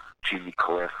or Jimmy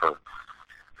Cliff, or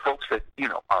folks that,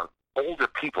 are older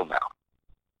people now,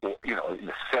 or, in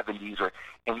the 70s,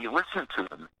 and you listen to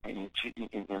them, and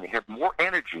they have more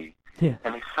energy, Yeah.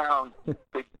 and they sound,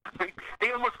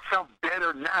 they almost sound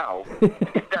better now,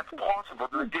 if that's possible,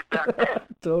 than they did back then.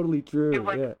 Totally true. You're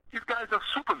like, Yeah. these guys are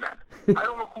supermen. I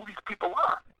don't know who these people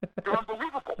are. They're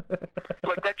unbelievable.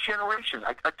 Like that generation,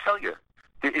 I tell you,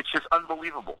 it's just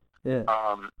unbelievable. Yeah.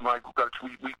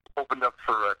 We opened up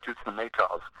for Toots and the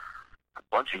Maytals a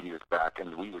bunch of years back,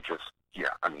 and we were just,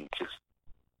 just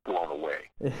blown away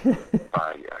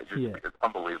by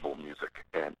unbelievable music,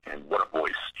 and what a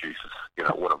voice, Jesus,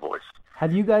 what a voice.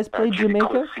 Have you guys played Jimmy Jamaica?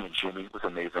 Cliff, seeing Jimmy was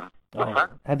amazing. What's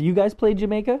that? Have you guys played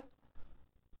Jamaica?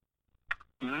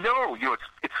 No,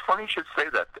 it's funny you should say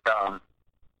that.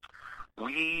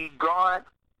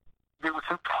 There was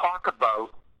some talk about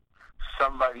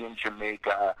somebody in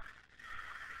Jamaica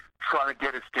trying to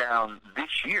get us down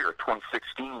this year,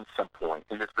 2016, at some point.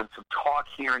 And there's been some talk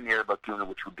here and there about doing it,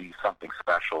 which would be something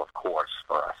special, of course,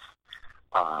 for us.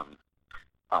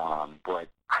 But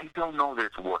I don't know that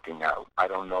it's working out. I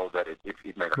don't know that it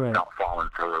might have not fallen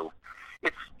through.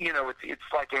 it's it's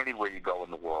like anywhere you go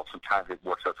in the world. Sometimes it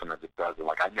works out, sometimes it doesn't.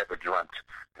 Like I never dreamt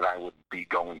that I would be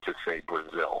going to say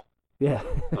Brazil, Yeah.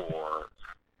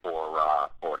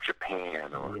 or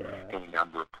Japan or any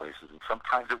number of places. And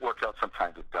sometimes it works out,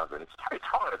 sometimes it doesn't. It's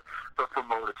hard for a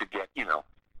promoter to get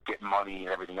money and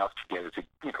everything else together to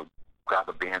grab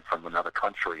a band from another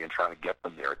country and try to get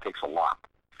them there. It takes a lot.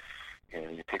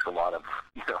 And it takes a lot of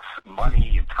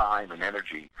money and time and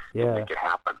energy to make it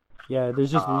happen. Yeah,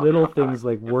 there's just little things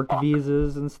like work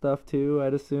visas and stuff too,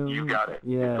 I'd assume. You got it.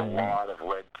 Yeah, it's a lot of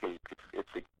red tape.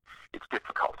 It's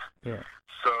difficult. Yeah.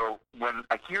 So when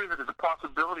I hear that there's a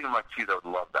possibility, I'm like, geez, I would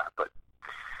love that. But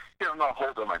I'm not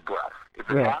holding my breath. If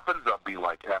it happens, I'll be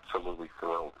like absolutely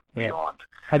thrilled beyond.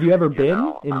 Have you ever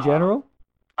been in general?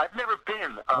 I've never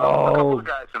been. A couple of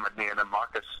guys in Medina,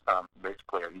 Marcus, bass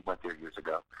player, he went there years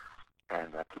ago. And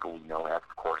people we know have,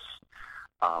 of course.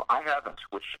 I haven't,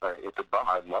 which it's a bum.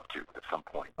 I'd love to at some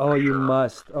point. Oh, you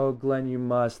must. Oh, Glenn, you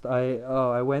must.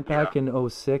 I went back in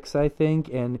 2006, I think,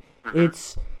 and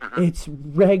it's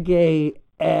reggae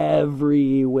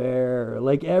everywhere.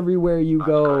 Like everywhere you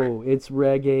go, it's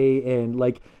reggae, and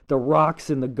like the rocks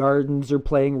in the gardens are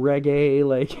playing reggae.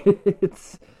 Like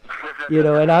it's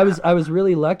and I was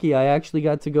really lucky. I actually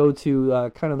got to go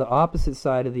to kind of the opposite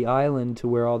side of the island to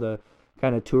where all the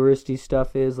kind of touristy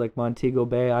stuff is, like Montego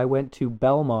Bay. I went to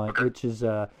Belmont, which is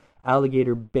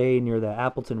Alligator Bay near the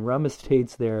Appleton Rum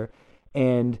Estates there,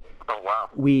 and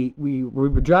we were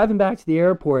driving back to the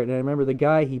airport, and I remember the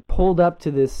guy, he pulled up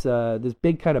to this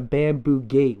big kind of bamboo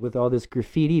gate with all this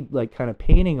graffiti like kind of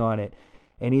painting on it,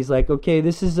 and he's like, okay,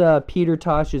 this is Peter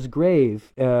Tosh's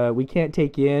grave. We can't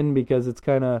take you in because it's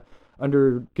kind of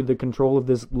under the control of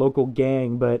this local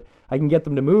gang, but I can get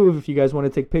them to move if you guys want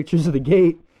to take pictures of the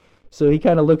gate. So he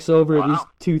kind of looks over at these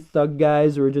two thug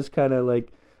guys who are just kind of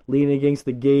like leaning against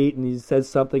the gate, and he says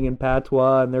something in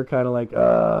patois, and they're kind of like,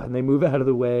 and they move out of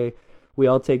the way. We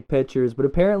all take pictures, but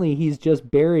apparently he's just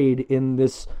buried in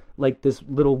this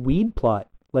little weed plot.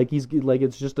 Like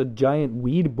it's just a giant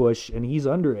weed bush, and he's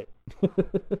under it.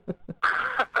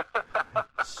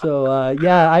 So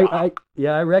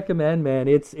I recommend, man.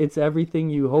 It's everything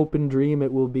you hope and dream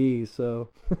it will be. So.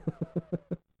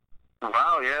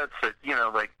 Wow, yeah, it's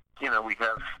we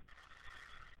have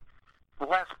the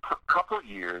last couple of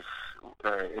years.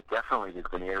 It definitely has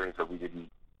been areas that we didn't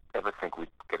ever think we'd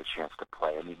get a chance to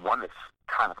play. I mean, one that's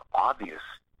kind of obvious.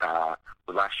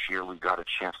 Last year we got a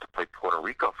chance to play Puerto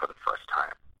Rico for the first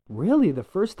time. Really, the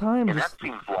first time? And that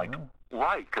seems like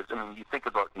right, because I mean, you think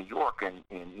about New York and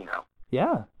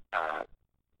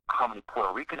how many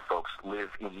Puerto Rican folks live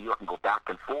in New York and go back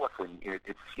and forth, and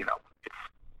it's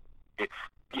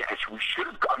we should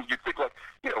have gone. You think like,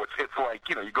 it's like,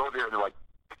 you go there and they're like,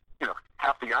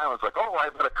 half the island's like, oh,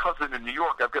 I've got a cousin in New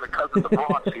York, I've got a cousin in the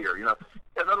Bronx here, In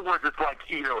other words, it's like,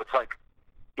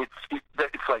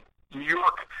 it's like New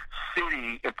York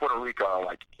City and Puerto Rico are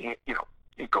like, in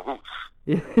cahoots,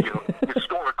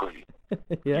 historically.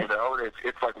 Yeah.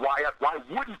 It's like, why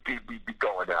wouldn't we be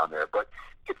going down there? But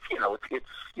it's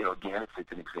again,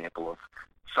 it's an example of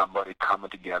somebody coming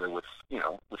together with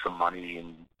some money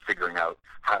and figuring out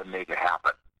how to make it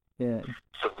happen. Yeah.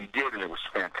 So we did, and it was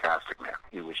fantastic, man.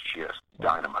 It was just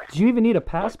dynamite. Did you even need a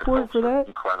passport for that?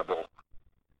 Incredible.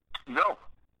 No.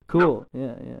 Cool. No.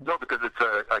 Yeah. No, because it's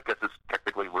I guess it's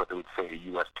technically what they would say a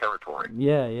U.S. territory.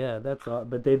 Yeah. That's all.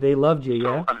 But they loved you,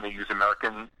 yeah. So, they use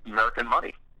American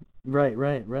money. Right.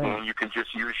 And you can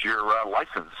just use your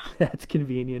license. That's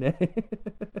convenient, eh?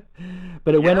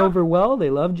 But it went over well. They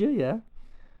loved you, yeah.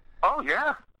 Oh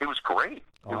yeah, it was great.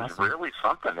 Awesome. It was really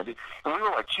something. And we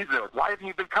were like, geez, why haven't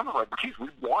you been coming? Like, geez, we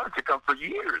wanted to come for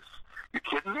years. You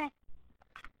kidding me?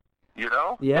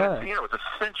 Yeah. And it's a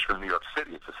cinch from New York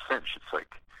City. It's a cinch. It's like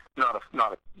not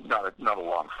a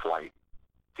long flight.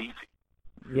 It's easy.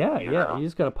 Yeah. You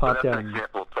just got to pop down. That's an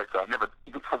example of a place I've never,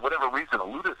 for whatever reason,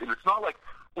 alluded. And it's not like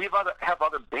we have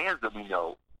other bands that we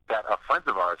know that are friends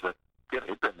of ours that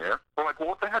they've been there. We're like, well,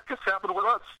 what the heck just happened with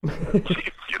us?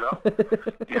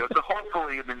 So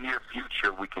hopefully in the near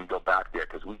future we can go back there,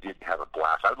 because we did have a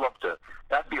blast. I'd love to.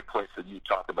 That'd be a place that you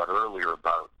talked about earlier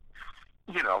about,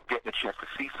 getting a chance to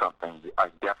see something. I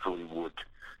definitely would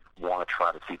want to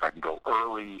try to see if I can go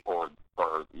early or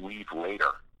leave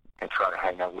later and try to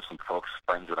hang out with some folks,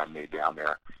 friends that I made down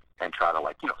there, and try to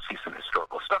see some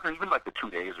historical stuff. And even like the 2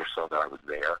 days or so that I was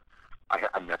there,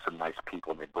 I met some nice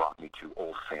people, and they brought me to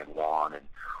Old San Juan and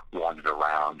wandered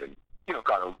around and,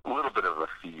 got a little bit of a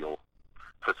feel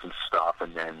for some stuff.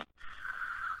 And then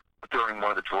during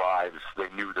one of the drives, they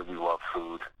knew that we love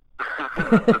food.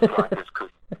 The drivers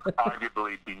could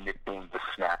arguably be nicknamed the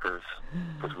snackers,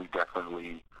 because we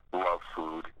definitely love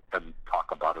food and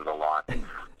talk about it a lot.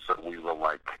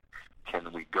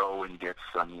 and we go and get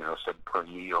some, some per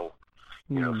meal,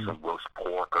 some roast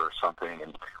pork or something,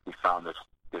 and we found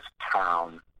this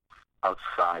town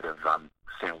outside of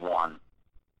San Juan,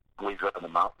 ways up in the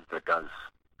mountains, that does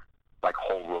like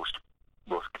whole roast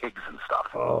pigs and stuff.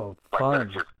 Oh, like, fun!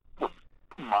 That's just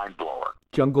mind blower.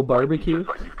 Jungle barbecue.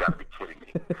 Like, you've got to be kidding me.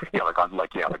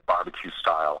 Like barbecue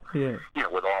style. Yeah.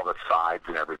 With all the sides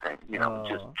and everything.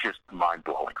 Just mind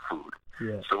blowing food.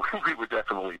 Yeah. So we were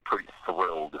definitely pretty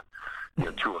thrilled,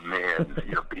 to a man,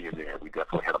 being there. We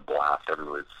definitely had a blast.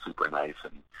 Everyone was super nice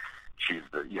and choose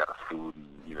the food.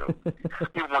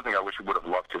 And, one thing I wish we would have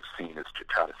loved to have seen is to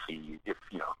try to see if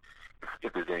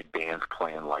there's any bands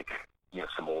playing like,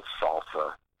 some old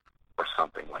salsa or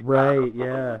something like right, that.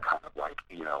 yeah. Kind of like,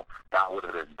 that would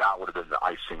have been the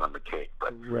icing on the cake.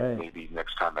 But right. maybe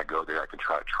next time I go there, I can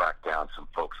try to track down some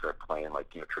folks that are playing like,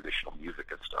 traditional music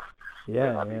and stuff.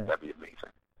 Yeah, that'd be amazing.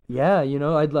 Yeah,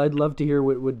 I'd love to hear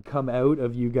what would come out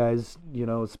of you guys,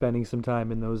 spending some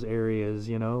time in those areas,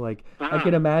 like I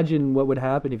can imagine what would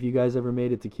happen if you guys ever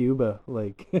made it to Cuba,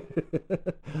 like.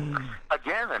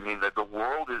 Again, I mean, the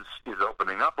world is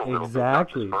opening up a little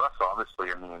exactly. bit, not just for us,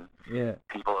 obviously. I mean, yeah.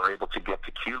 People are able to get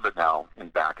to Cuba now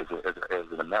and back as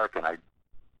an American.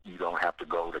 You don't have to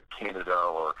go to Canada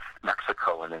or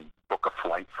Mexico and then book a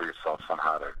flight for yourself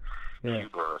somehow to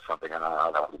Cuba or something. I don't know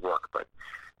how that would work, but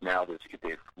now they've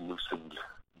loosened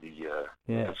the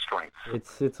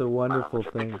constraints. It's a wonderful which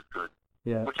thing. I think is good.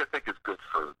 Yeah. Which I think is good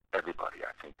for everybody.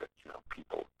 I think that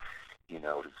people, you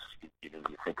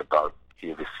think about.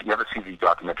 You ever see the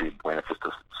documentary Buena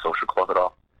Vista Social Club at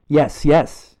all? Yes,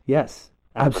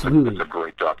 absolutely. It's a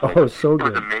great documentary. Oh, so good.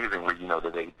 It was amazing where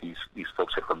that these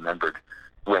folks had remembered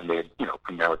when they had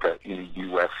America in the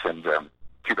U.S. and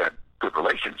Cuba had good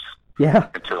relations. Yeah.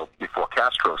 Until before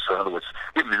Castro. So in other words,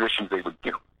 the musicians, they would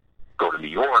go to New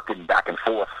York and back and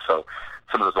forth. So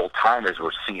some of those old timers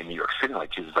were seeing New York City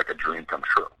like it was like a dream come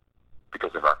true.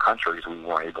 Because of our countries, we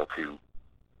weren't able to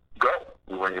go.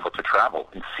 We weren't able to travel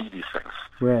and see these things.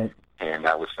 Right. And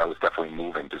that was definitely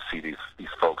moving to see these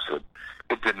folks who had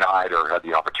been denied or had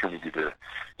the opportunity to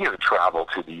travel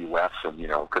to the U.S. and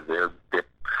because they're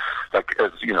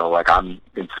like I'm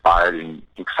inspired and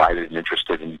excited and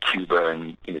interested in Cuba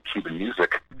and Cuban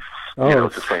music.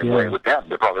 It's the same way with them.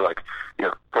 They're probably like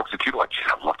folks in Cuba like,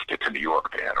 I'd love to get to New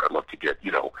York, man, or I'd love to get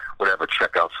whatever,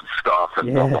 check out some stuff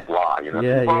and blah blah blah.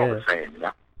 It's all the same.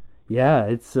 Yeah,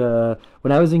 it's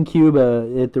when I was in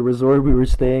Cuba at the resort we were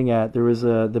staying at, there was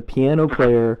the piano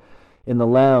player in the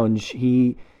lounge.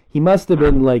 He must have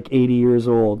been like 80 years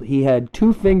old. He had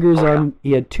two fingers on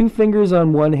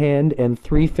one hand and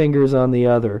 3 fingers on the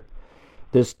other.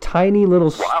 This tiny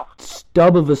little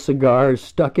stub of a cigar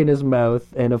stuck in his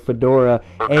mouth and a fedora,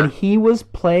 and he was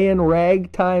playing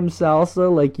ragtime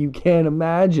salsa like you can't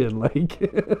imagine,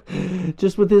 like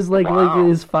just with his like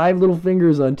his 5 little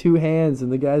fingers on 2 hands,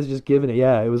 and the guy's just giving it.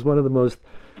 Yeah, it was one of the most.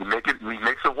 He makes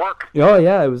it work. Oh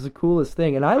yeah, it was the coolest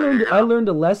thing, and I learned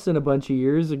a lesson a bunch of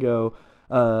years ago.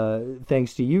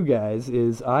 Thanks to you guys,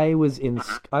 is I was in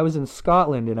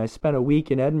Scotland and I spent a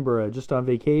week in Edinburgh just on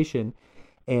vacation,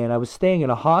 and I was staying in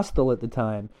a hostel at the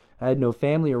time. I had no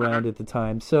family around at the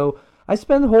time, so I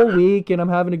spend the whole week and I'm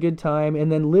having a good time,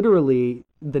 and then literally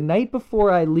the night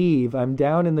before I leave, I'm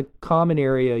down in the common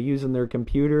area using their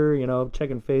computer,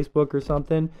 checking Facebook or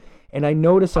something, and I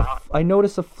notice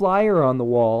a flyer on the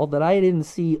wall that I didn't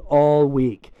see all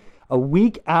week. A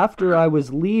week after I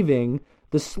was leaving,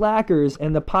 the Slackers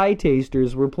and the Pie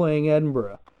Tasters were playing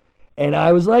Edinburgh. And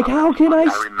I was like, how can I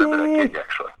stay? remember that gig,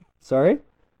 actually. Sorry?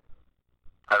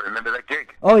 I remember that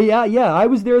gig. Oh, yeah. I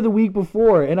was there the week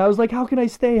before, and I was like, how can I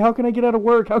stay? How can I get out of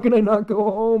work? How can I not go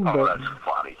home? Oh, that's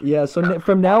funny. Yeah, so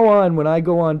from now on, when I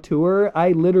go on tour,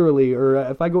 I literally, or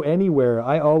if I go anywhere,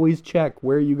 I always check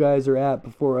where you guys are at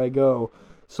before I go.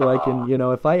 So I can,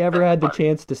 if I ever had the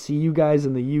chance to see you guys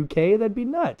in the UK, that'd be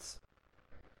nuts.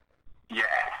 Yeah.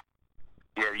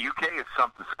 Yeah, the UK is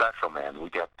something special, man. We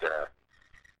got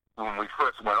when we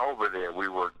first went over there, we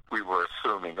were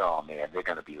assuming, oh man, they're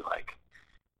going to be like,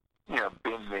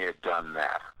 been there, done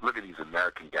that. Look at these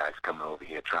American guys coming over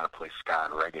here trying to play ska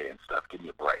and reggae and stuff. Give me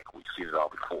a break. We've seen it all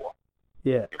before.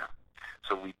 Yeah.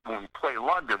 So when we played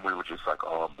London, we were just like,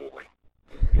 oh boy,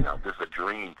 this is a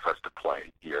dream for us to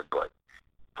play here, but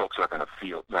folks are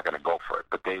not going to go for it.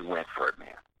 But they went for it, man.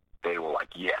 They were like,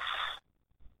 yes.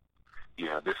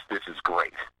 This is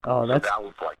great. Oh, so that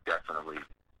was like definitely.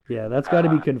 Yeah, that's got to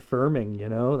be confirming.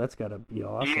 That's got to be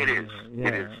awesome. It is. Yeah,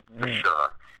 it is for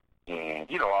sure. And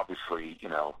obviously,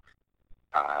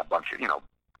 a bunch of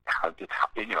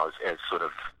as sort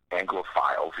of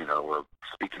Anglophiles, we're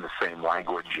speaking the same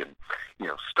language and,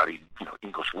 studied,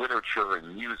 English literature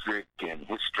and music and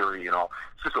history and all.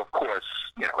 So, of course,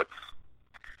 it's,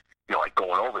 like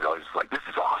going over there, it's like, this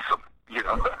is awesome. You're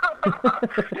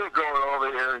going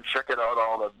over there and checking out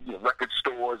all the record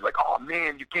stores, like, oh,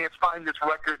 man, you can't find this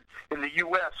record in the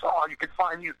U.S. Oh, you can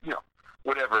find,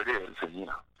 whatever it is. And,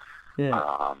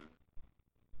 Yeah.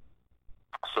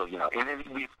 So, and then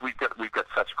we've got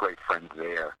such great friends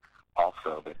there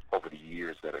also that over the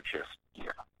years that are just,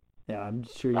 Yeah, I'm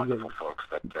sure you wonderful get. folks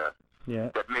that Yeah.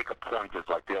 that make a point is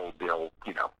like they'll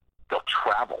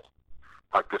travel.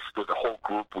 Like there's a whole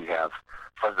group we have,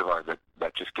 friends of ours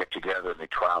that just get together and they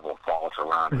travel and follow us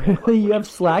around. You have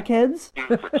slackheads?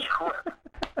 It's a trip.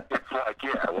 It's like,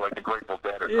 we're like the Grateful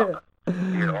Dead or something.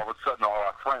 All of a sudden all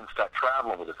our friends start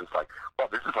traveling with us. It's like, well,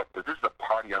 this is a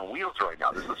party on wheels right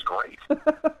now. This is great.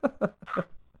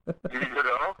 This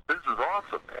is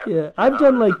awesome, man. Yeah, I've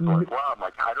done like. Wow, I'm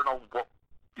like, I don't know what.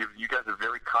 You guys are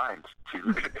very kind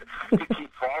to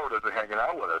keep following us and hanging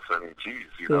out with us. I mean, geez,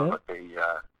 but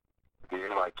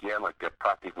they're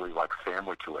practically like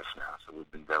family to us now. So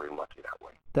we've been very lucky that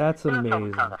way. That's And amazing. that's how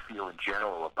we kind of feel in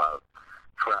general about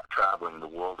traveling the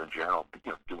world in general.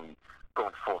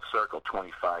 Going full circle,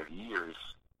 25 years.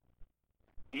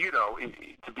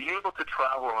 To be able to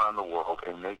travel around the world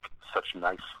and make such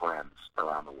nice friends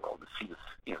around the world, to see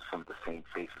some of the same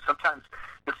faces. Sometimes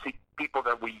to see people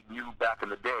that we knew back in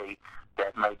the day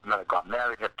that might have got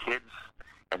married, have kids,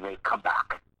 and they come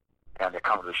back. And they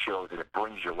come to the shows, and it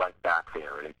brings you right back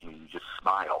there, and you just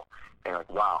smile. And like,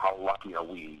 wow, how lucky are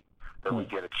we that we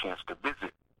get a chance to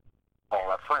visit all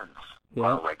our friends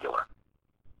on a regular.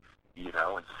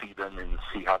 And see them and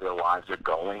see how their lives are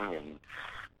going, and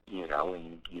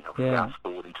fast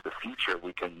forward into the future,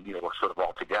 we can, we're sort of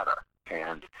all together.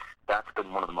 And that's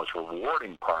been one of the most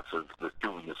rewarding parts of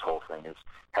doing this whole thing, is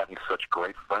having such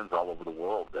great friends all over the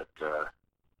world that,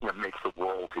 makes the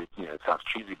world, it sounds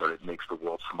cheesy, but it makes the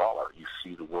world smaller. You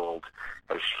see the world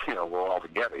as, we're all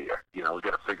together here. We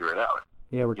got to figure it out.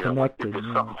 Yeah, we're connected. If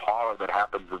there's something horror that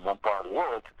happens in one part of the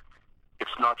world,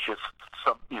 it's not just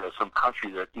some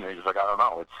country that, just like, I don't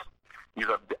know, it's,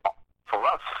 for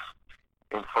us,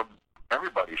 and for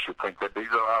everybody should think that these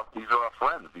are our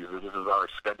friends. This is our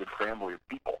extended family of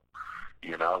people.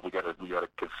 We gotta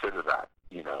consider that.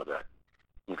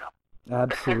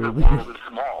 Absolutely. The world is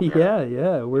small.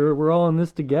 Yeah. We're all in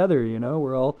this together.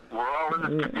 We're all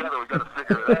in this together. We gotta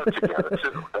figure it out together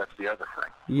too. That's the other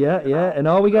thing. Yeah. And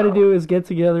all we got to do is get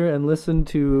together and listen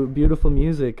to beautiful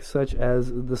music such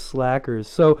as the Slackers.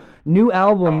 So, new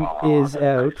album is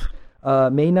out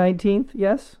May 19th,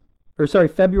 yes? Or sorry,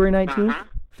 February 19th? Mm-hmm.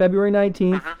 February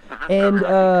 19th.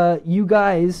 And you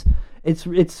guys,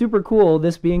 it's super cool,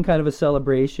 this being kind of a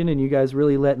celebration, and you guys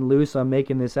really letting loose on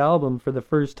making this album for the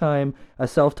first time, a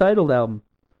self-titled album.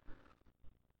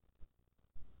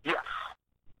 Yes.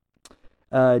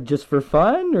 Just for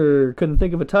fun, or couldn't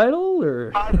think of a title,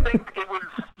 or? I think it was,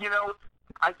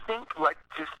 I think like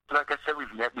I said, we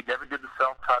never did the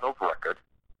self-titled record,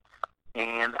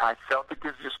 and I felt that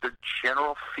there's just a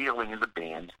general feeling in the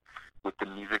band with the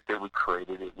music that we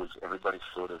created. It was everybody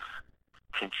sort of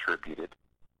contributed,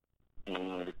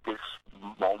 and at this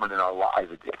moment in our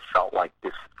lives, it felt like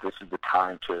this is the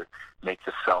time to make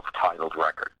the self-titled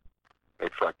record.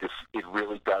 It's like this. It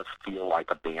really does feel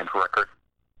like a band record.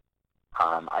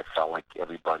 I felt like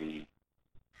everybody,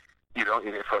 it felt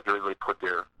like they really put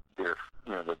their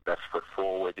best foot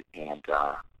forward, and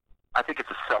I think it's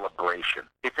a celebration.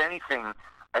 If anything,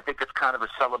 I think it's kind of a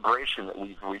celebration that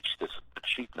we've reached this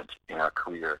achievement in our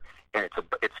career, and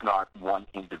it's not one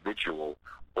individual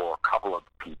or a couple of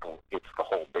people; it's the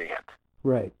whole band.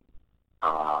 Right.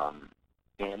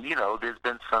 And there's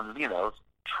been some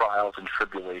trials and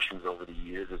tribulations over the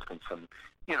years. There's been some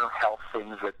health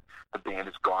things that the band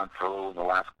has gone through in the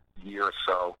last year or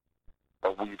so,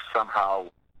 but we've somehow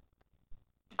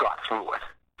got through it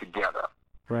together.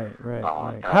 Right.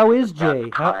 How is Jay?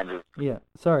 How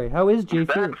is Jay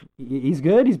feeling? He's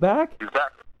good? He's back? He's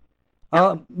back.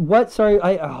 What? Sorry,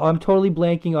 I'm totally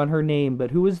blanking on her name,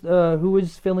 but who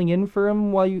was filling in for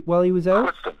him while he was out?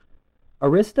 Kristen.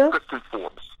 Arista? Kristen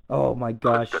Forbes. Oh my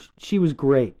gosh, Kristen. She was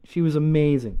great. She was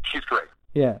amazing. She's great.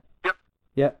 Yeah. Yep.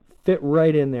 Yeah, fit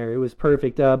right in there. It was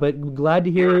perfect. But glad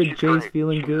to hear she's Jay's great.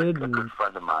 feeling She's good. A good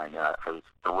friend of mine. I was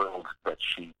thrilled that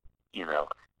she,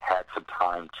 had some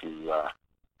time to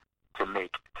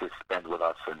spend with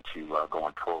us and to go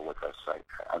on tour with us.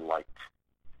 I liked,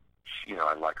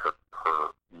 I like her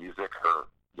music,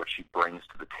 what she brings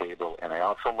to the table, and I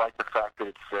also like the fact that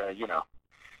it's,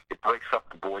 it breaks up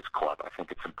the boys' club. I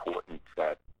think it's important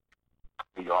that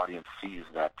the audience sees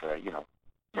that,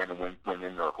 men and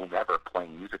women or whomever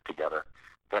playing music together.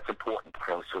 That's important.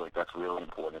 I always feel like that's really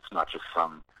important. It's not just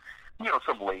some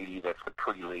lady that's the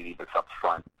pretty lady that's up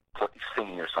front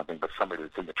singing or something, but somebody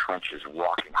that's in the trenches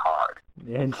rocking hard.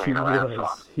 And she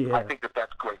was, yeah. I think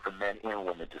that's great for men and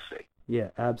women to see. Yeah,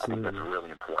 absolutely. I think that's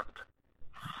really important.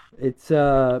 It's,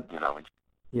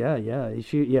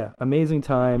 amazing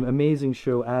time, amazing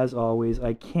show as always.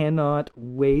 I cannot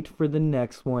wait for the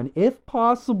next one. If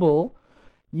possible,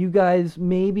 you guys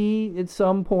maybe at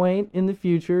some point in the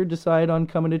future decide on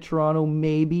coming to Toronto,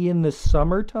 maybe in the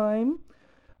summertime.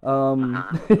 I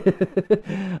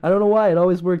don't know why it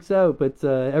always works out, but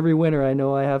every winter I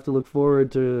know I have to look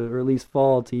forward to, or at least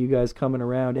fall, to you guys coming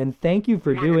around. And thank you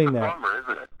for doing that. It's a bummer,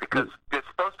 isn't it? Because there's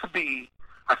supposed to be,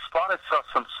 I thought I saw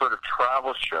some sort of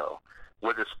travel show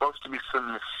where there's supposed to be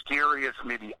some mysterious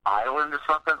maybe island or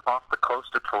something off the coast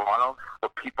of Toronto where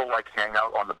people like hang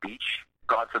out on the beach,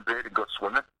 God forbid, and go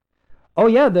swimming. Oh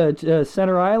yeah, the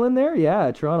Center Island there? Yeah,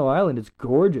 Toronto Island. It's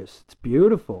gorgeous. It's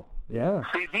beautiful. Yeah.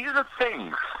 See, these are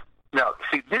things. Now,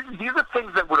 these are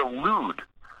things that would elude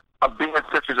a band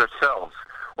such as ourselves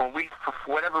when we, for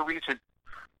whatever reason,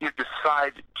 you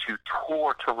decide to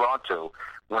tour Toronto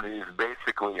when it is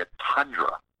basically a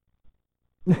tundra.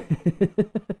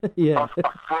 Yeah.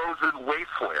 A frozen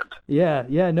wasteland. Yeah.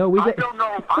 No, I don't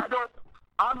know.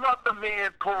 I'm not the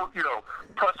man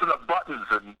pressing the buttons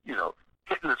and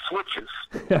hitting the switches.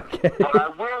 Okay. But I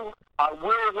will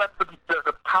let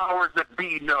the powers that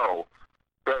be know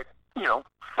that,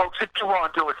 folks in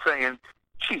Toronto are saying,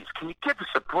 geez, can you give us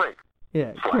a break?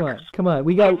 Yeah, Flaggers? come on.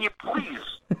 We got... Can you please?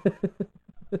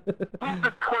 We've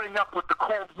been putting up with the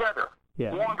cold weather,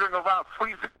 wandering around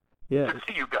freezing to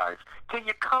see you guys. Can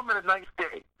you come on a nice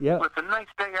day? Yeah. With a nice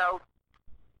day out,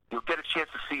 you'll get a chance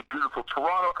to see beautiful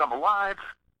Toronto come alive.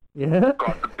 Yeah.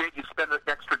 God forbid you spend an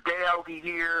extra day out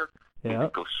here. Yeah.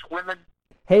 Go swimming.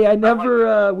 Hey,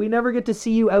 we never get to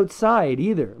see you outside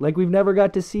either. Like, we've never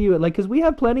got to see you because we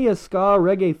have plenty of ska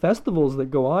reggae festivals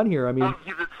that go on here. I mean,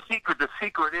 the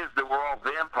secret is that we're all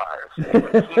vampires. And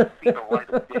we can't see the light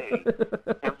of day.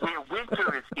 And where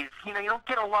winter is, you don't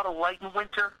get a lot of light in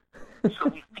winter, so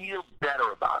we feel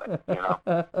better about it.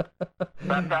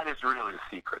 That is really the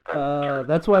secret.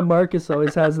 That's why Marcus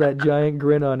always has that giant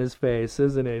grin on his face,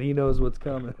 isn't it? He knows what's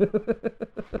coming.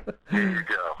 There you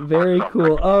go. Very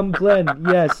cool. Glenn,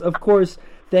 yes, of course.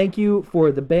 Thank you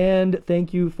for the band.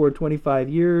 Thank you for 25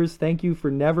 years. Thank you for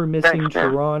never missing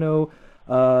Toronto.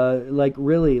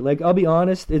 Really, I'll be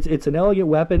honest, it's an Elegant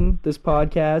Weapon, this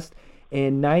podcast,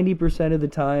 and 90% of the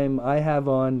time I have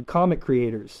on comic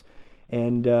creators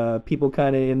and people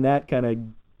kind of in that kind of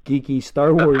geeky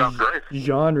Star Wars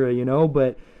genre,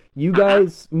 but you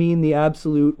guys mean the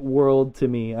absolute world to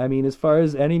me. I mean, as far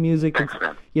as any music,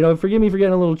 forgive me for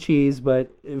getting a little cheese, but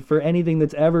for anything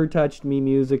that's ever touched me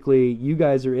musically, you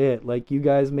guys are it. Like, you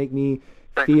guys make me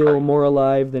feel more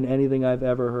alive than anything I've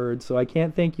ever heard. So I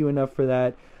can't thank you enough for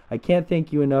that. I can't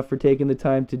thank you enough for taking the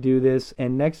time to do this.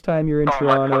 And next time you're in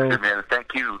Toronto... My pleasure, man.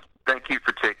 Thank you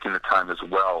for taking the time as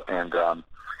well. And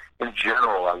in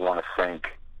general, I want to thank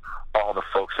all the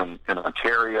folks in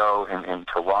Ontario and in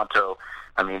Toronto.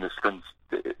 I mean, it's been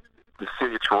the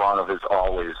city of Toronto has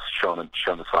always shown us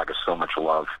so much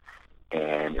love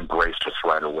and embraced us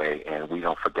right away, and we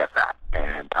don't forget that.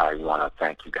 And I want to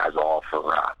thank you guys all for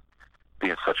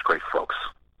being such great folks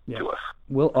to us.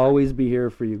 We'll always be here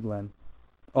for you, Glenn.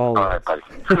 Always. All right, buddy.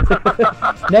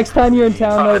 Next time you're in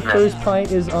town, though, first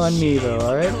pint is on me, though.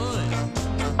 All right.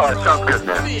 All right, sounds good,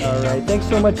 man. All right. Thanks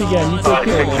so much again. You take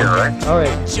care, man. All right. All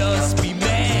right. Just be